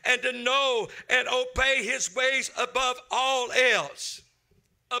him and to know and obey his ways above all else.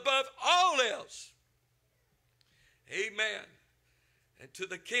 Above all else. Amen. And to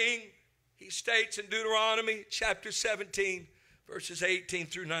the king, he states in Deuteronomy chapter 17, verses 18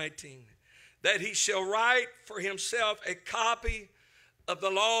 through 19, that he shall write for himself a copy of the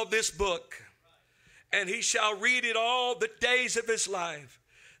law of this book, and he shall read it all the days of his life,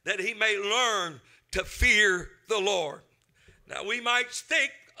 that he may learn to fear the Lord. Now we might think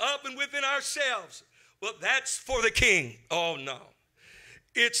up and within ourselves, well, that's for the king. Oh no,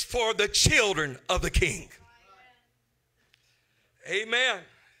 it's for the children of the king. Amen.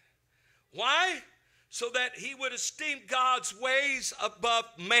 Why? So that he would esteem God's ways above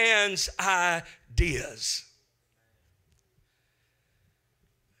man's ideas.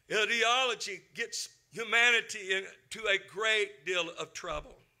 Ideology gets humanity into a great deal of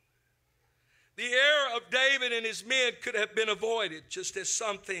trouble. The error of David and his men could have been avoided, just as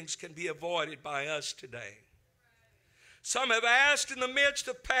some things can be avoided by us today. Some have asked in the midst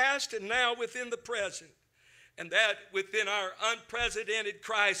of past and now within the present, and that within our unprecedented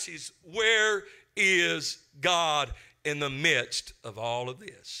crises, where is God in the midst of all of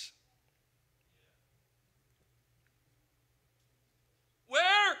this?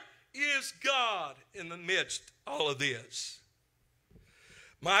 Where is God in the midst of all of this?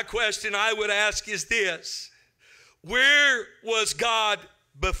 My question I would ask is this: where was God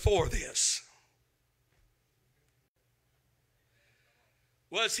before this?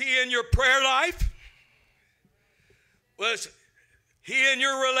 Was he in your prayer life? Was he in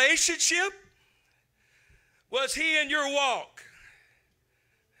your relationship? Was he in your walk?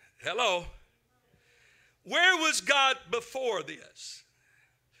 Hello? Where was God before this?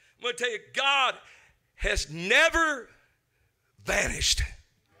 I'm going to tell you, God has never vanished.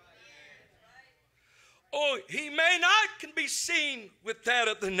 Oh, he may not can be seen with that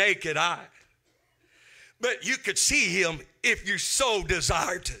of the naked eye, but you could see him if you so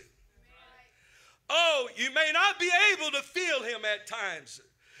desire to. Oh, you may not be able to feel him at times,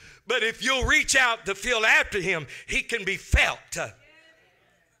 but if you'll reach out to feel after him, he can be felt.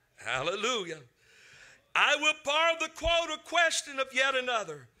 Hallelujah. I will borrow the quote or question of yet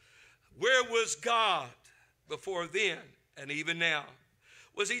another. Where was God before then and even now?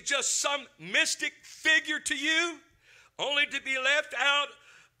 Was he just some mystic figure to you, only to be left out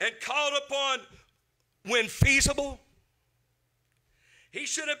and called upon when feasible? He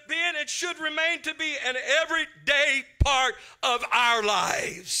should have been and should remain to be an everyday part of our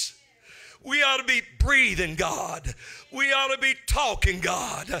lives. We ought to be breathing God. We ought to be talking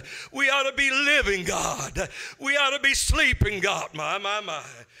God. We ought to be living God. We ought to be sleeping God. My.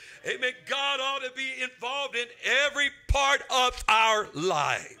 Amen. God ought to be involved in every part of our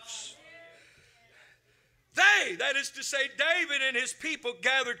lives. They, that is to say, David and his people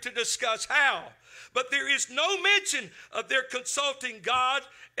gathered to discuss how. But there is no mention of their consulting God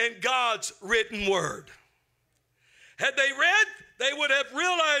and God's written word. Had they read, they would have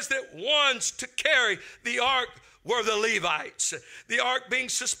realized that ones to carry the ark were the Levites. The ark being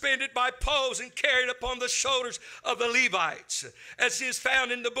suspended by poles and carried upon the shoulders of the Levites, as is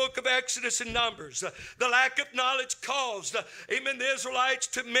found in the book of Exodus and Numbers. The lack of knowledge caused, amen, the Israelites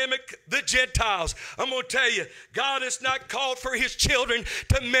to mimic the Gentiles. I'm going to tell you, God has not called for his children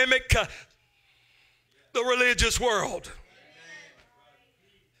to mimic the religious world.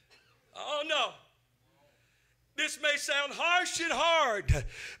 Oh, no. This may sound harsh and hard,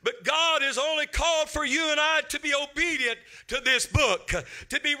 but God has only called for you and I to be obedient to this book,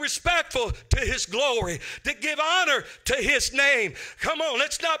 to be respectful to his glory, to give honor to his name. Come on,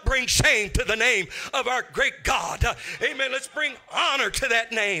 let's not bring shame to the name of our great God. Amen. Let's bring honor to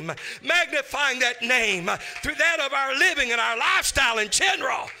that name, magnifying that name through that of our living and our lifestyle in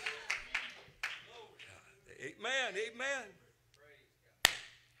general. Amen, amen.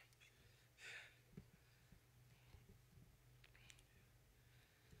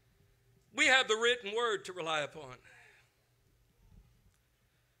 We have the written word to rely upon.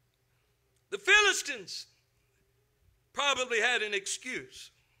 The Philistines probably had an excuse.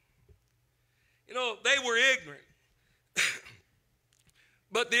 You know, they were ignorant.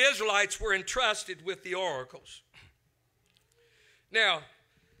 But the Israelites were entrusted with the oracles. Now,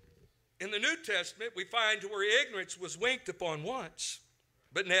 in the New Testament, we find where ignorance was winked upon once,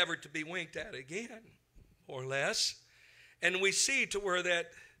 but never to be winked at again, or less. And we see to where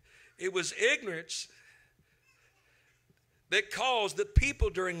that it was ignorance that caused the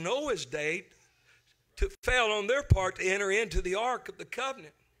people during Noah's day to fail on their part to enter into the Ark of the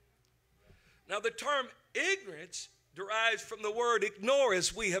Covenant. Now, the term ignorance derives from the word ignore,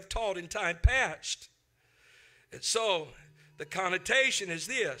 as we have taught in time past. And so, the connotation is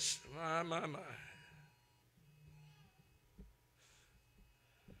this. My.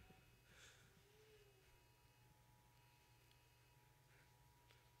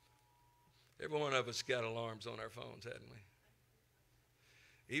 Every one of us got alarms on our phones, hadn't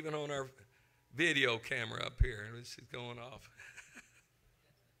we? Even on our video camera up here, this is going off.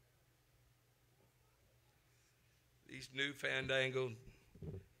 These new fandangled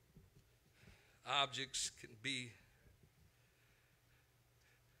objects can be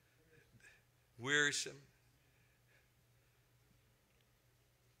wearisome.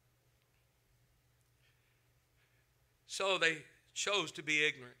 So they chose to be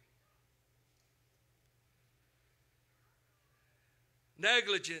ignorant.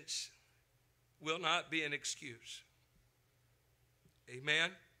 Negligence will not be an excuse. Amen?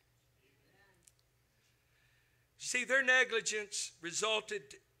 See, their negligence resulted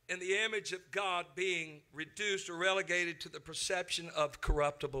in the image of God being reduced or relegated to the perception of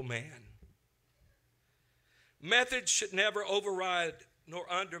corruptible man. Methods should never override nor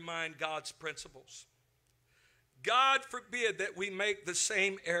undermine God's principles. God forbid that we make the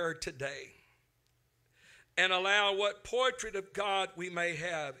same error today and allow what portrait of God we may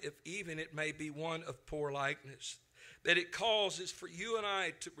have, if even it may be one of poor likeness, that it causes for you and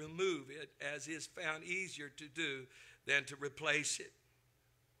I to remove it, as is found easier to do than to replace it.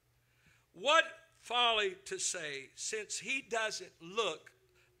 What folly to say, since he doesn't look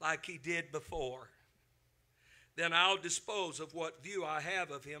like he did before, then I'll dispose of what view I have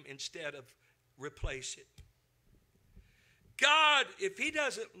of him instead of replace it. God, if he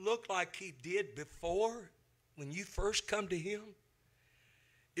doesn't look like he did before, when you first come to him,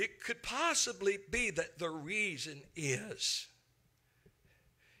 it could possibly be that the reason is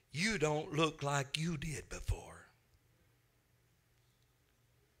you don't look like you did before.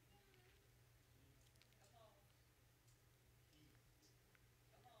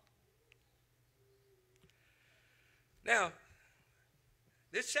 Now,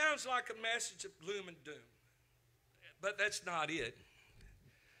 this sounds like a message of gloom and doom, but that's not it.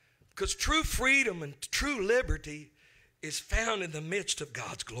 Because true freedom and true liberty is found in the midst of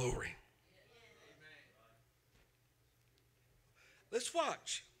God's glory. Let's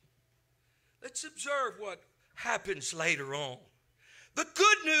watch. Let's observe what happens later on. The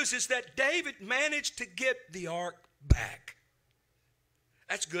good news is that David managed to get the ark back.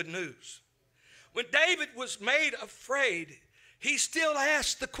 That's good news. When David was made afraid, he still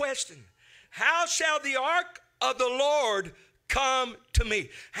asked the question, how shall the ark of the Lord come to me.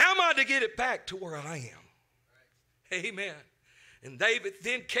 How am I to get it back to where I am? Amen. And David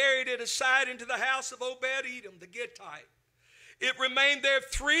then carried it aside into the house of Obed-Edom, the Gittite. It remained there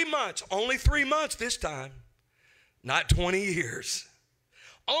 3 months, only 3 months this time, not 20 years.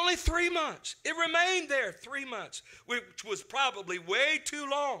 Only 3 months. It remained there 3 months, which was probably way too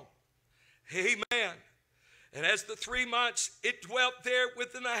long. Amen. And as the 3 months it dwelt there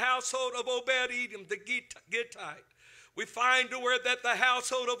within the household of Obed-Edom, the Gittite, we find where that the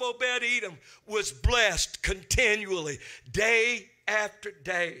household of Obed-Edom was blessed continually, day after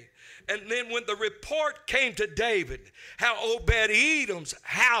day. And then when the report came to David, how Obed-Edom's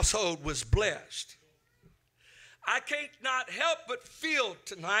household was blessed, I can't not help but feel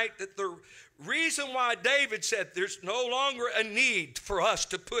tonight that the reason why David said there's no longer a need for us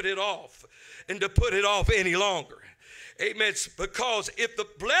to put it off and to put it off any longer. Amen. It's because if the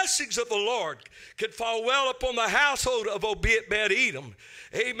blessings of the Lord could fall well upon the household of Obed-Edom,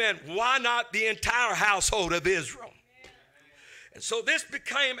 amen, why not the entire household of Israel? And so this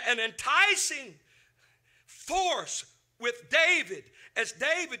became an enticing force with David, as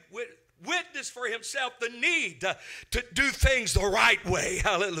David witnessed for himself the need to do things the right way.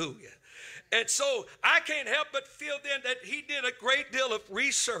 Hallelujah. And so I can't help but feel then that he did a great deal of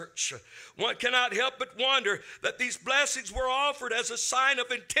research. One cannot help but wonder that these blessings were offered as a sign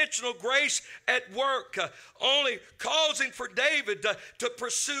of intentional grace at work, only causing for David to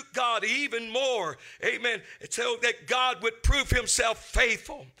pursue God even more. Amen. So that God would prove himself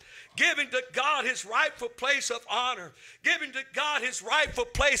faithful. Giving to God his rightful place of honor, giving to God his rightful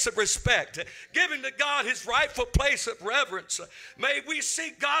place of respect, giving to God his rightful place of reverence. May we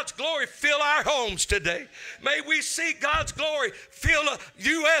see God's glory fill our homes today. May we see God's glory fill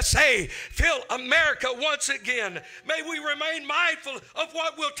USA, fill America once again. May we remain mindful of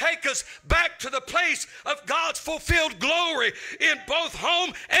what will take us back to the place of God's fulfilled glory in both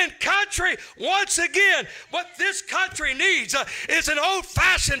home and country once again. What this country needs is an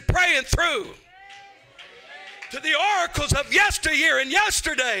old-fashioned praying through to the oracles of yesteryear and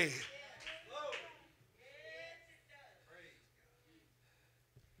yesterday.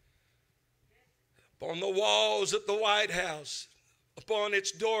 Upon the walls of the White House, upon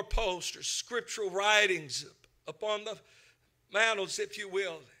its doorposts are scriptural writings, upon the mantles, if you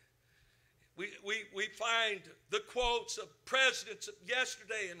will. We find the quotes of presidents of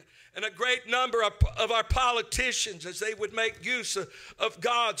yesterday and a great number of our politicians as they would make use of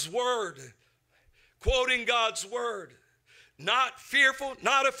God's word, quoting God's word. Not fearful,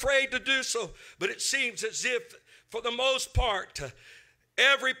 not afraid to do so, but it seems as if, for the most part,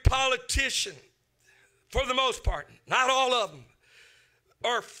 every politician, for the most part, not all of them,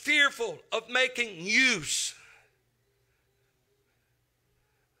 are fearful of making use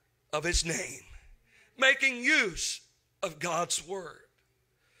of his name, making use of God's word.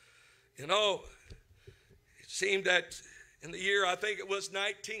 You know, it seemed that in the year, I think it was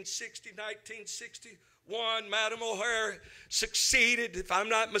 1961, Madam O'Hare succeeded, if I'm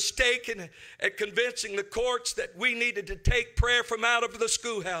not mistaken, at convincing the courts that we needed to take prayer from out of the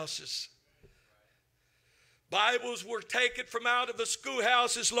schoolhouses. Bibles were taken from out of the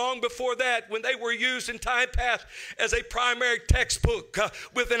schoolhouses long before that, when they were used in time past as a primary textbook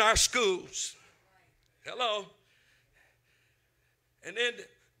within our schools. Hello. And then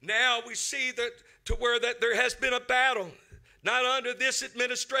now we see that to where that there has been a battle, not under this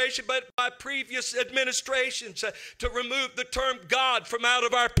administration, but by previous administrations, to remove the term God from out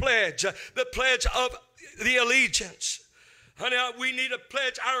of our pledge, the pledge of the allegiance. Honey, we need to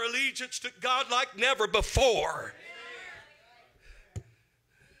pledge our allegiance to God like never before.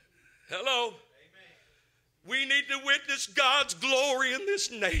 Hello. Amen. We need to witness God's glory in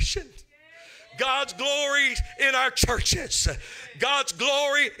this nation. God's glory in our churches. God's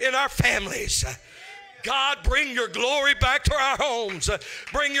glory in our families. God, bring your glory back to our homes.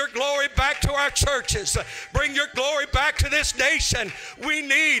 Bring your glory back to our churches. Bring your glory back to this nation. We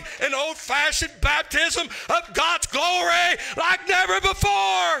need an old-fashioned baptism of God's glory like never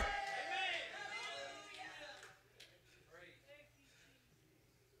before.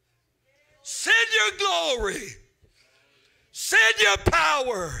 Send your glory. Send your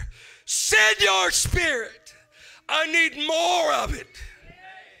power. Send your spirit. I need more of it.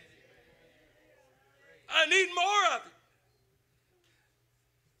 I need more of it.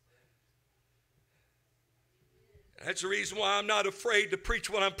 That's the reason why I'm not afraid to preach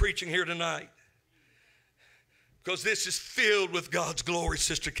what I'm preaching here tonight. Because this is filled with God's glory,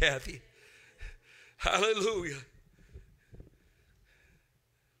 Sister Kathy. Hallelujah.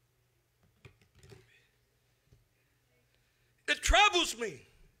 It troubles me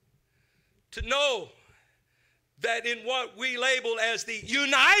to know that in what we label as the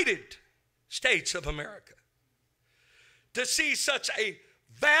United States of America, to see such a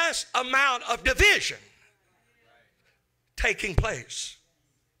vast amount of division taking place.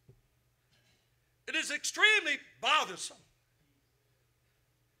 It is extremely bothersome.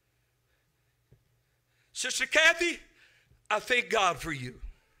 Sister Kathy, I thank God for you.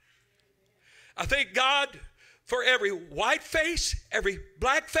 I thank God for every white face, every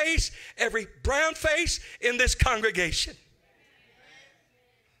black face, every brown face in this congregation.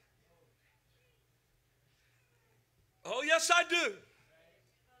 Oh, yes, I do.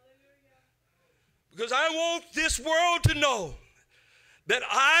 Because I want this world to know that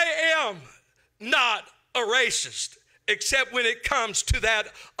I am not a racist, except when it comes to that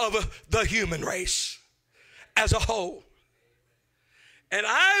of the human race as a whole. And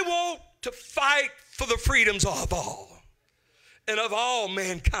I want to fight for the freedoms of all and of all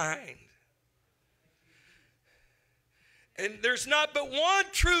mankind. And there's not but one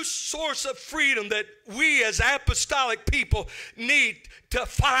true source of freedom that we as apostolic people need to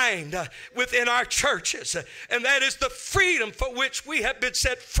find within our churches. And that is the freedom for which we have been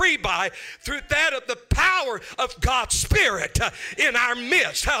set free by through that of the power of God's Spirit in our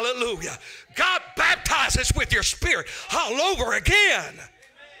midst. Hallelujah. God baptizes with your Spirit all over again.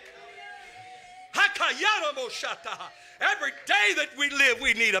 Every day that we live,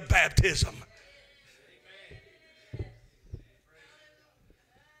 we need a baptism.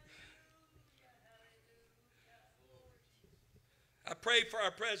 I pray for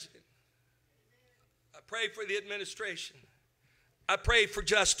our president. I pray for the administration. I pray for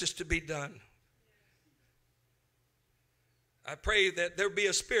justice to be done. I pray that there be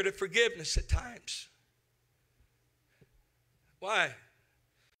a spirit of forgiveness at times. Why?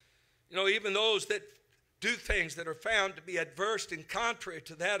 You know, even those that do things that are found to be adverse and contrary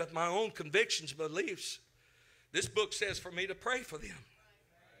to that of my own convictions and beliefs, this book says for me to pray for them.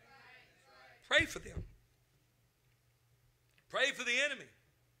 Pray for them. Pray for the enemy.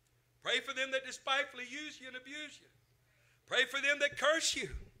 Pray for them that despitefully use you and abuse you. Pray for them that curse you.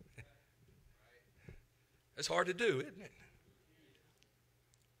 It's hard to do, isn't it?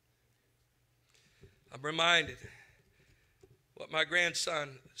 I'm reminded what my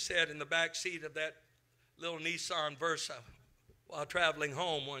grandson said in the back seat of that little Nissan Versa while traveling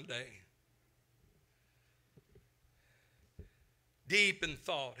home one day. Deep in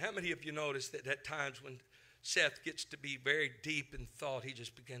thought. How many of you notice that at times when Seth gets to be very deep in thought, he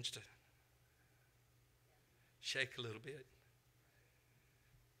just begins to shake a little bit?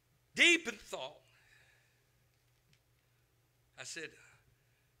 Deep in thought. I said,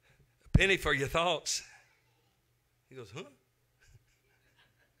 a penny for your thoughts. He goes, huh?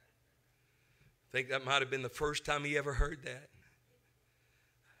 I think that might have been the first time he ever heard that.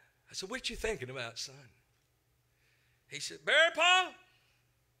 I said, what you thinking about, son? He said, Barry Paul,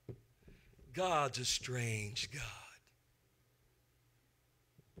 God's a strange God.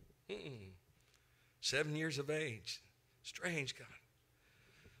 7 years of age. Strange God.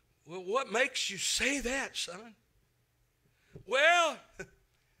 Well, what makes you say that, son? Well,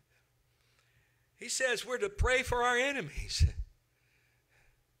 he says we're to pray for our enemies.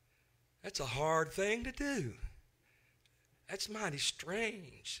 That's a hard thing to do. That's mighty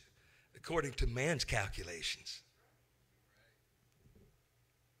strange, according to man's calculations.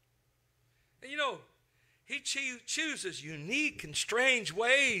 And you know, he chooses unique and strange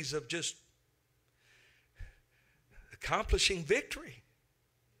ways of just accomplishing victory.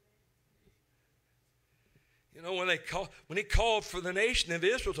 You know, when he called for the nation of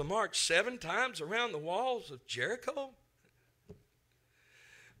Israel to march 7 times around the walls of Jericho,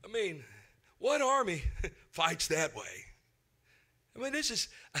 I mean, what army fights that way? I mean, this is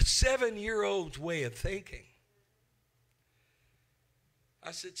a 7-year-old's way of thinking.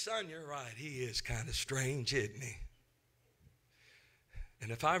 I said, son, you're right. He is kind of strange, isn't he?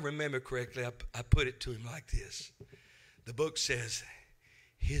 And if I remember correctly, I put it to him like this. The book says,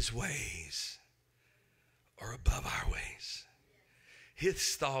 his ways are above our ways.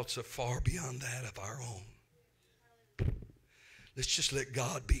 His thoughts are far beyond that of our own. Let's just let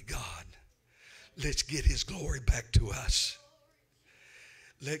God be God. Let's get his glory back to us.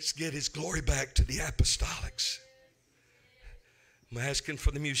 Let's get his glory back to the apostolics. I'm asking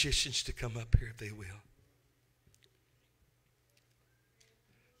for the musicians to come up here if they will.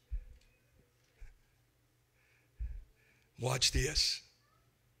 Watch this.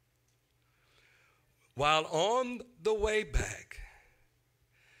 While on the way back,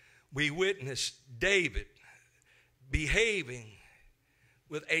 we witnessed David behaving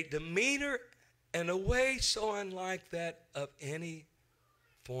with a demeanor and a way so unlike that of any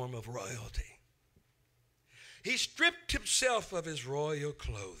form of royalty. He stripped himself of his royal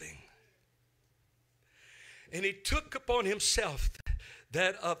clothing. And he took upon himself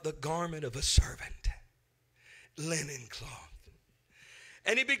that of the garment of a servant, linen cloth.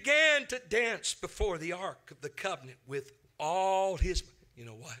 And he began to dance before the ark of the covenant with all his, you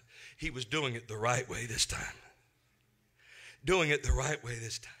know what? He was doing it the right way this time. Doing it the right way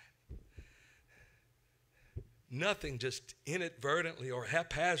this time. Nothing just inadvertently or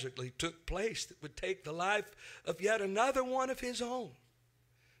haphazardly took place that would take the life of yet another one of his own,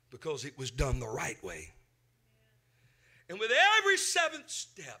 because it was done the right way. And with every seventh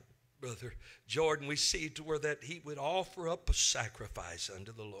step, Brother Jordan, we see to where that he would offer up a sacrifice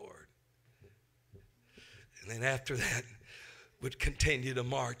unto the Lord. And then after that, would continue to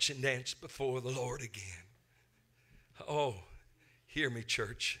march and dance before the Lord again. Oh, hear me,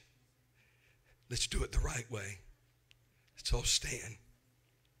 church. Let's do it the right way. Let's all stand.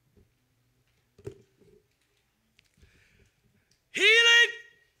 Healing!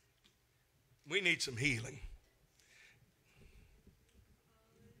 We need some healing.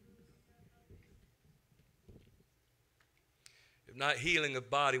 If not healing of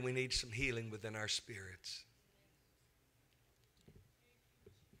body, we need some healing within our spirits.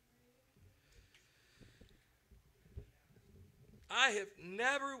 I have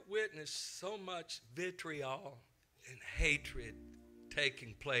never witnessed so much vitriol and hatred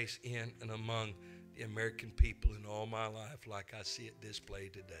taking place in and among the American people in all my life like I see it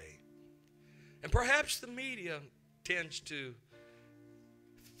displayed today. And perhaps the media tends to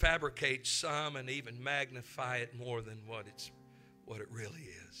fabricate some and even magnify it more than what it really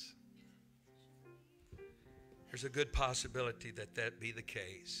is. There's a good possibility that that be the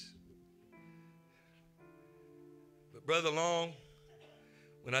case. But Brother Long,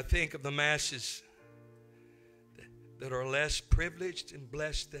 when I think of the masses that are less privileged and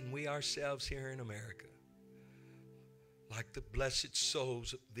blessed than we ourselves here in America, like the blessed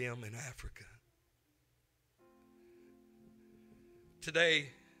souls of them in Africa. Today,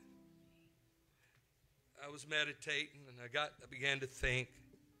 I was meditating and I began to think,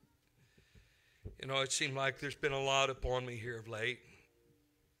 it seemed like there's been a lot upon me here of late.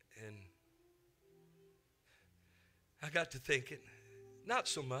 And I got to thinking, not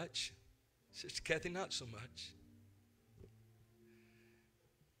so much. Sister Kathy, not so much.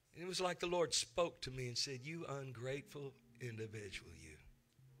 And it was like the Lord spoke to me and said, you ungrateful individual, you.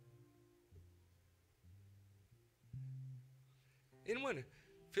 Anyone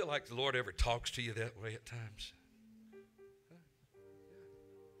feel like the Lord ever talks to you that way at times? Huh?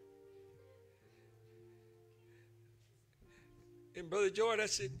 And Brother Jordan, I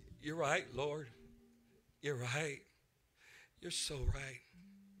said, you're right, Lord. You're right. You're so right.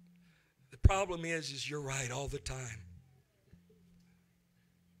 The problem is you're right all the time.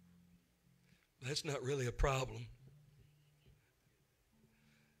 That's not really a problem.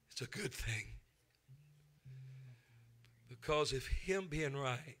 It's a good thing. Because of him being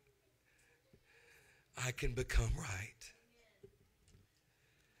right, I can become right.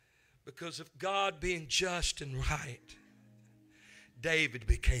 Because of God being just and right, David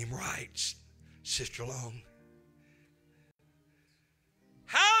became right, Sister Long.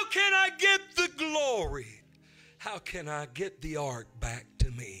 How can I get the glory? How can I get the ark back to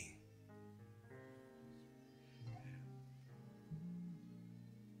me?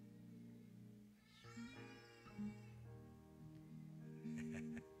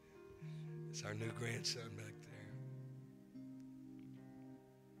 It's our new grandson back there.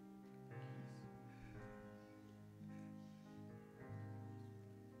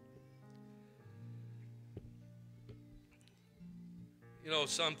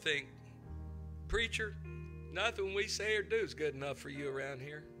 Some think, preacher, nothing we say or do is good enough for you around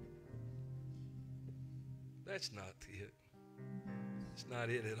here. That's not it. It's not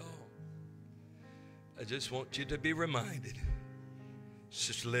it at all. I just want you to be reminded,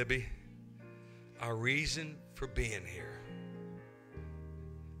 Sister Libby, our reason for being here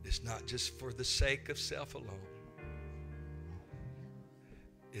is not just for the sake of self alone.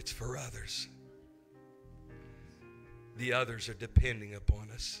 It's for others. The others are depending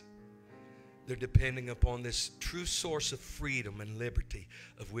upon us. They're depending upon this true source of freedom and liberty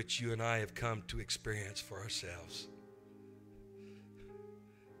of which you and I have come to experience for ourselves.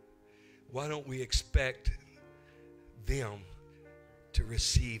 Why don't we expect them to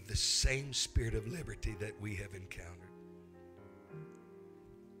receive the same spirit of liberty that we have encountered?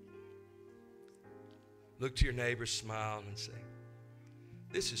 Look to your neighbor, smile, and say,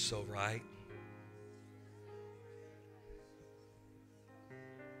 this is so right.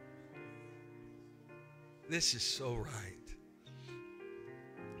 This is so right.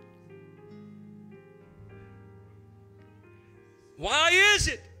 Why is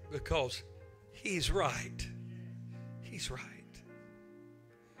it? Because He's right. He's right.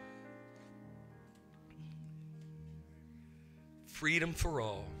 Freedom for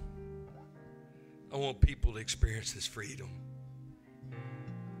all. I want people to experience this freedom.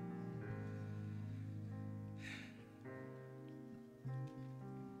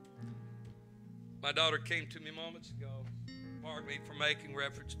 My daughter came to me moments ago. Pardon me for making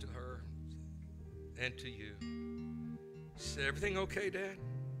reference to her and to you. She said, everything okay, Dad?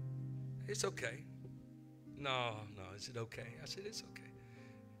 It's okay. No. Is it okay? I said, it's okay.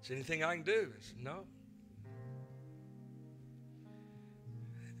 Is there anything I can do? I said, no.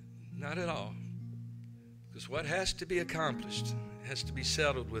 Not at all. Because what has to be accomplished has to be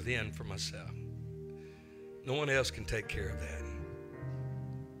settled within for myself. No one else can take care of that.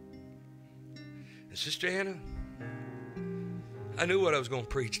 And Sister Anna, I knew what I was going to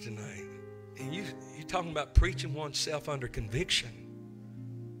preach tonight. And you're talking about preaching oneself under conviction.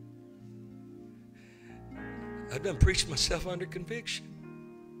 I've been preaching myself under conviction.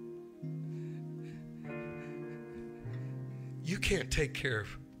 You can't take care of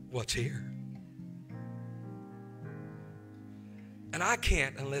what's here. And I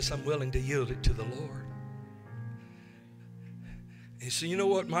can't unless I'm willing to yield it to the Lord. And so you know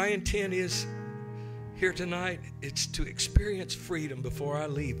what my intent is here tonight? It's to experience freedom before I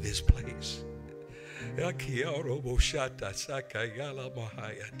leave this place.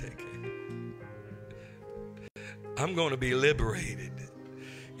 I'm going to be liberated.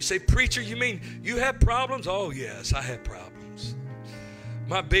 You say, preacher, you mean you have problems? Oh, yes, I have problems.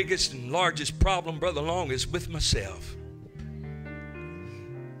 My biggest and largest problem, Brother Long, is with myself.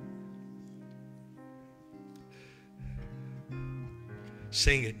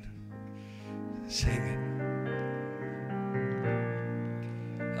 Sing it. Sing it.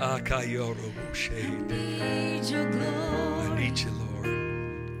 I need your glory. I need you, Lord.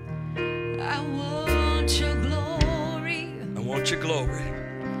 I want your glory. I want your glory.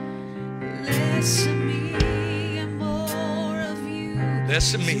 Less of me and more of you.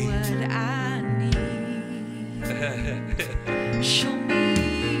 Less of me. Is what I need. Show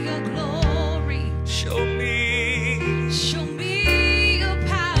me your glory. Show me. Show me your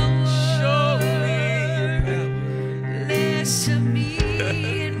power. Show me your power. Less of me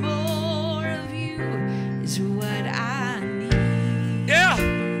and more of you is what I need. Yeah.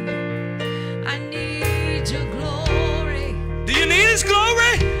 I need your glory. Do you need His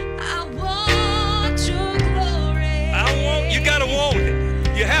glory? I want your glory. You gotta want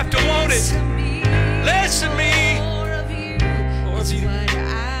it. You have to want it. Less of me. More of you. More of It's you. what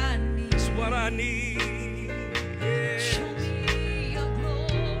I need. It's what I need. Yes. Show me your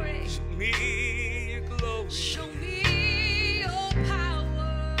glory. Show me your glory. Show me your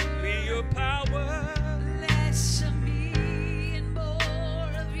power. Me your power. Less of me and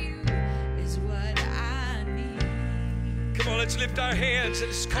more of you is what I need. Come on, let's lift our hands and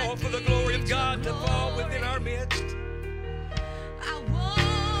let's call for the glory of God to fall within our midst. I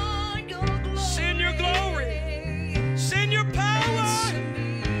want your glory. Send your glory. Send your power.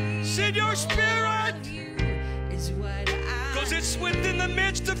 Send your spirit. Because it's within the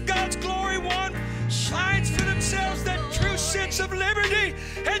midst of God's glory one finds for themselves that true sense of liberty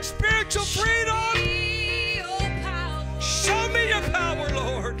and spiritual freedom. Show me your power,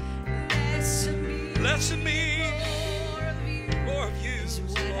 Lord. Less of me, more of you is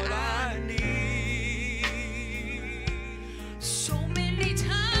what I need. So many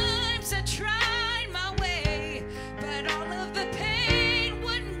times I tried my way, but all of the pain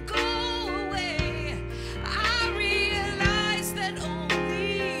wouldn't go away. I realized that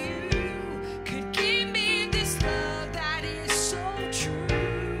only you could give me this love that is so true.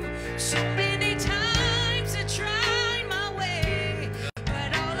 So many times I tried my way,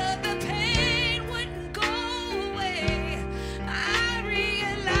 but all of the pain wouldn't go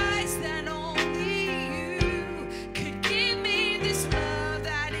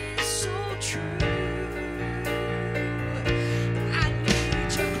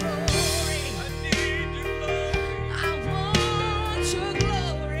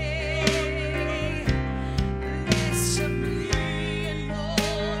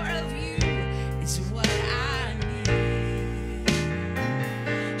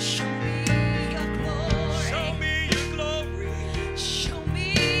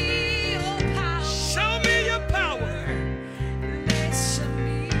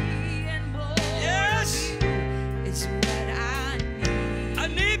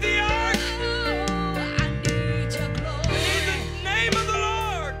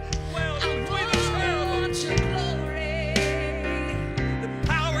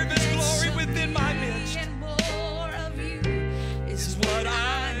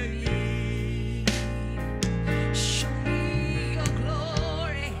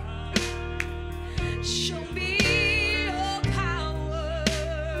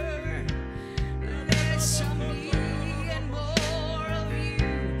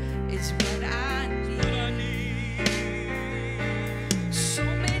is what I need. So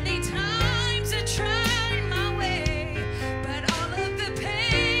many times I tried my way, but all of the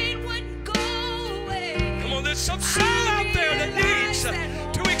pain wouldn't go away. Come on, there's some soul out there that needs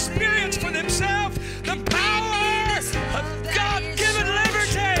to experience for themselves the power of God-given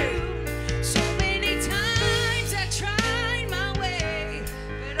liberty. So many times I tried my way,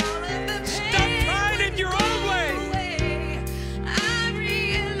 but all of the pain. Stop trying it your own way. I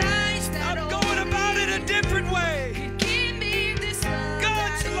realized that I'm going about it a different way. could give me this love.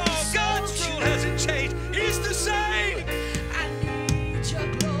 God's that law, is God's so rule true. hasn't changed. He's the same. I need your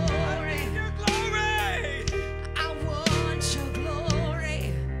glory. Your glory. I want your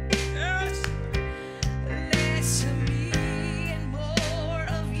glory. Yes. Less of me and more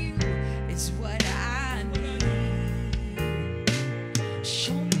of you is what I need.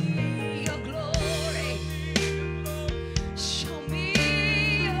 Show me your glory. Show me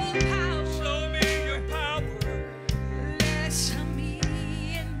your power. Show me your power. Less of me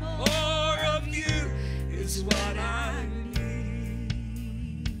and More of you is what I need.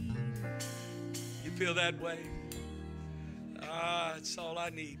 You feel that way? It's all I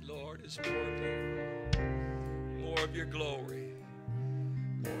need, Lord, is more of you. More of your glory.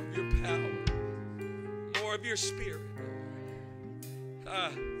 More of your power. More of your spirit,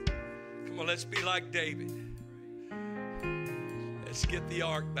 Lord. Come on, let's be like David. Let's get the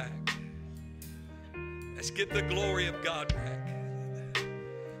ark back. Let's get the glory of God back.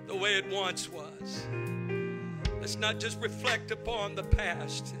 The way it once was. Let's not just reflect upon the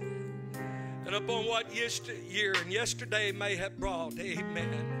past and upon what yesteryear and yesterday may have brought.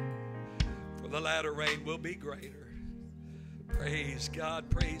 Amen. For the latter rain will be greater. Praise God,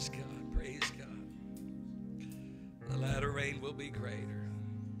 praise God, praise God. The latter rain will be greater.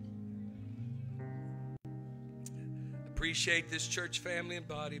 Appreciate this church family and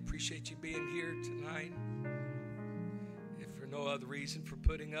body. Appreciate you being here tonight. If for no other reason, for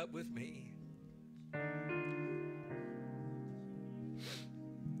putting up with me.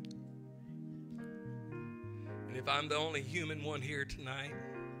 And if I'm the only human one here tonight,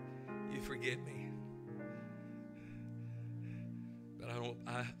 you forgive me. But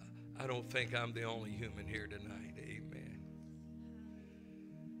I don't think I'm the only human here tonight. Amen.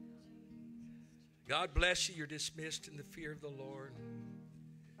 God bless you. You're dismissed in the fear of the Lord.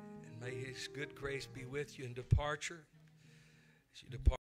 And may His good grace be with you in departure. As you depart.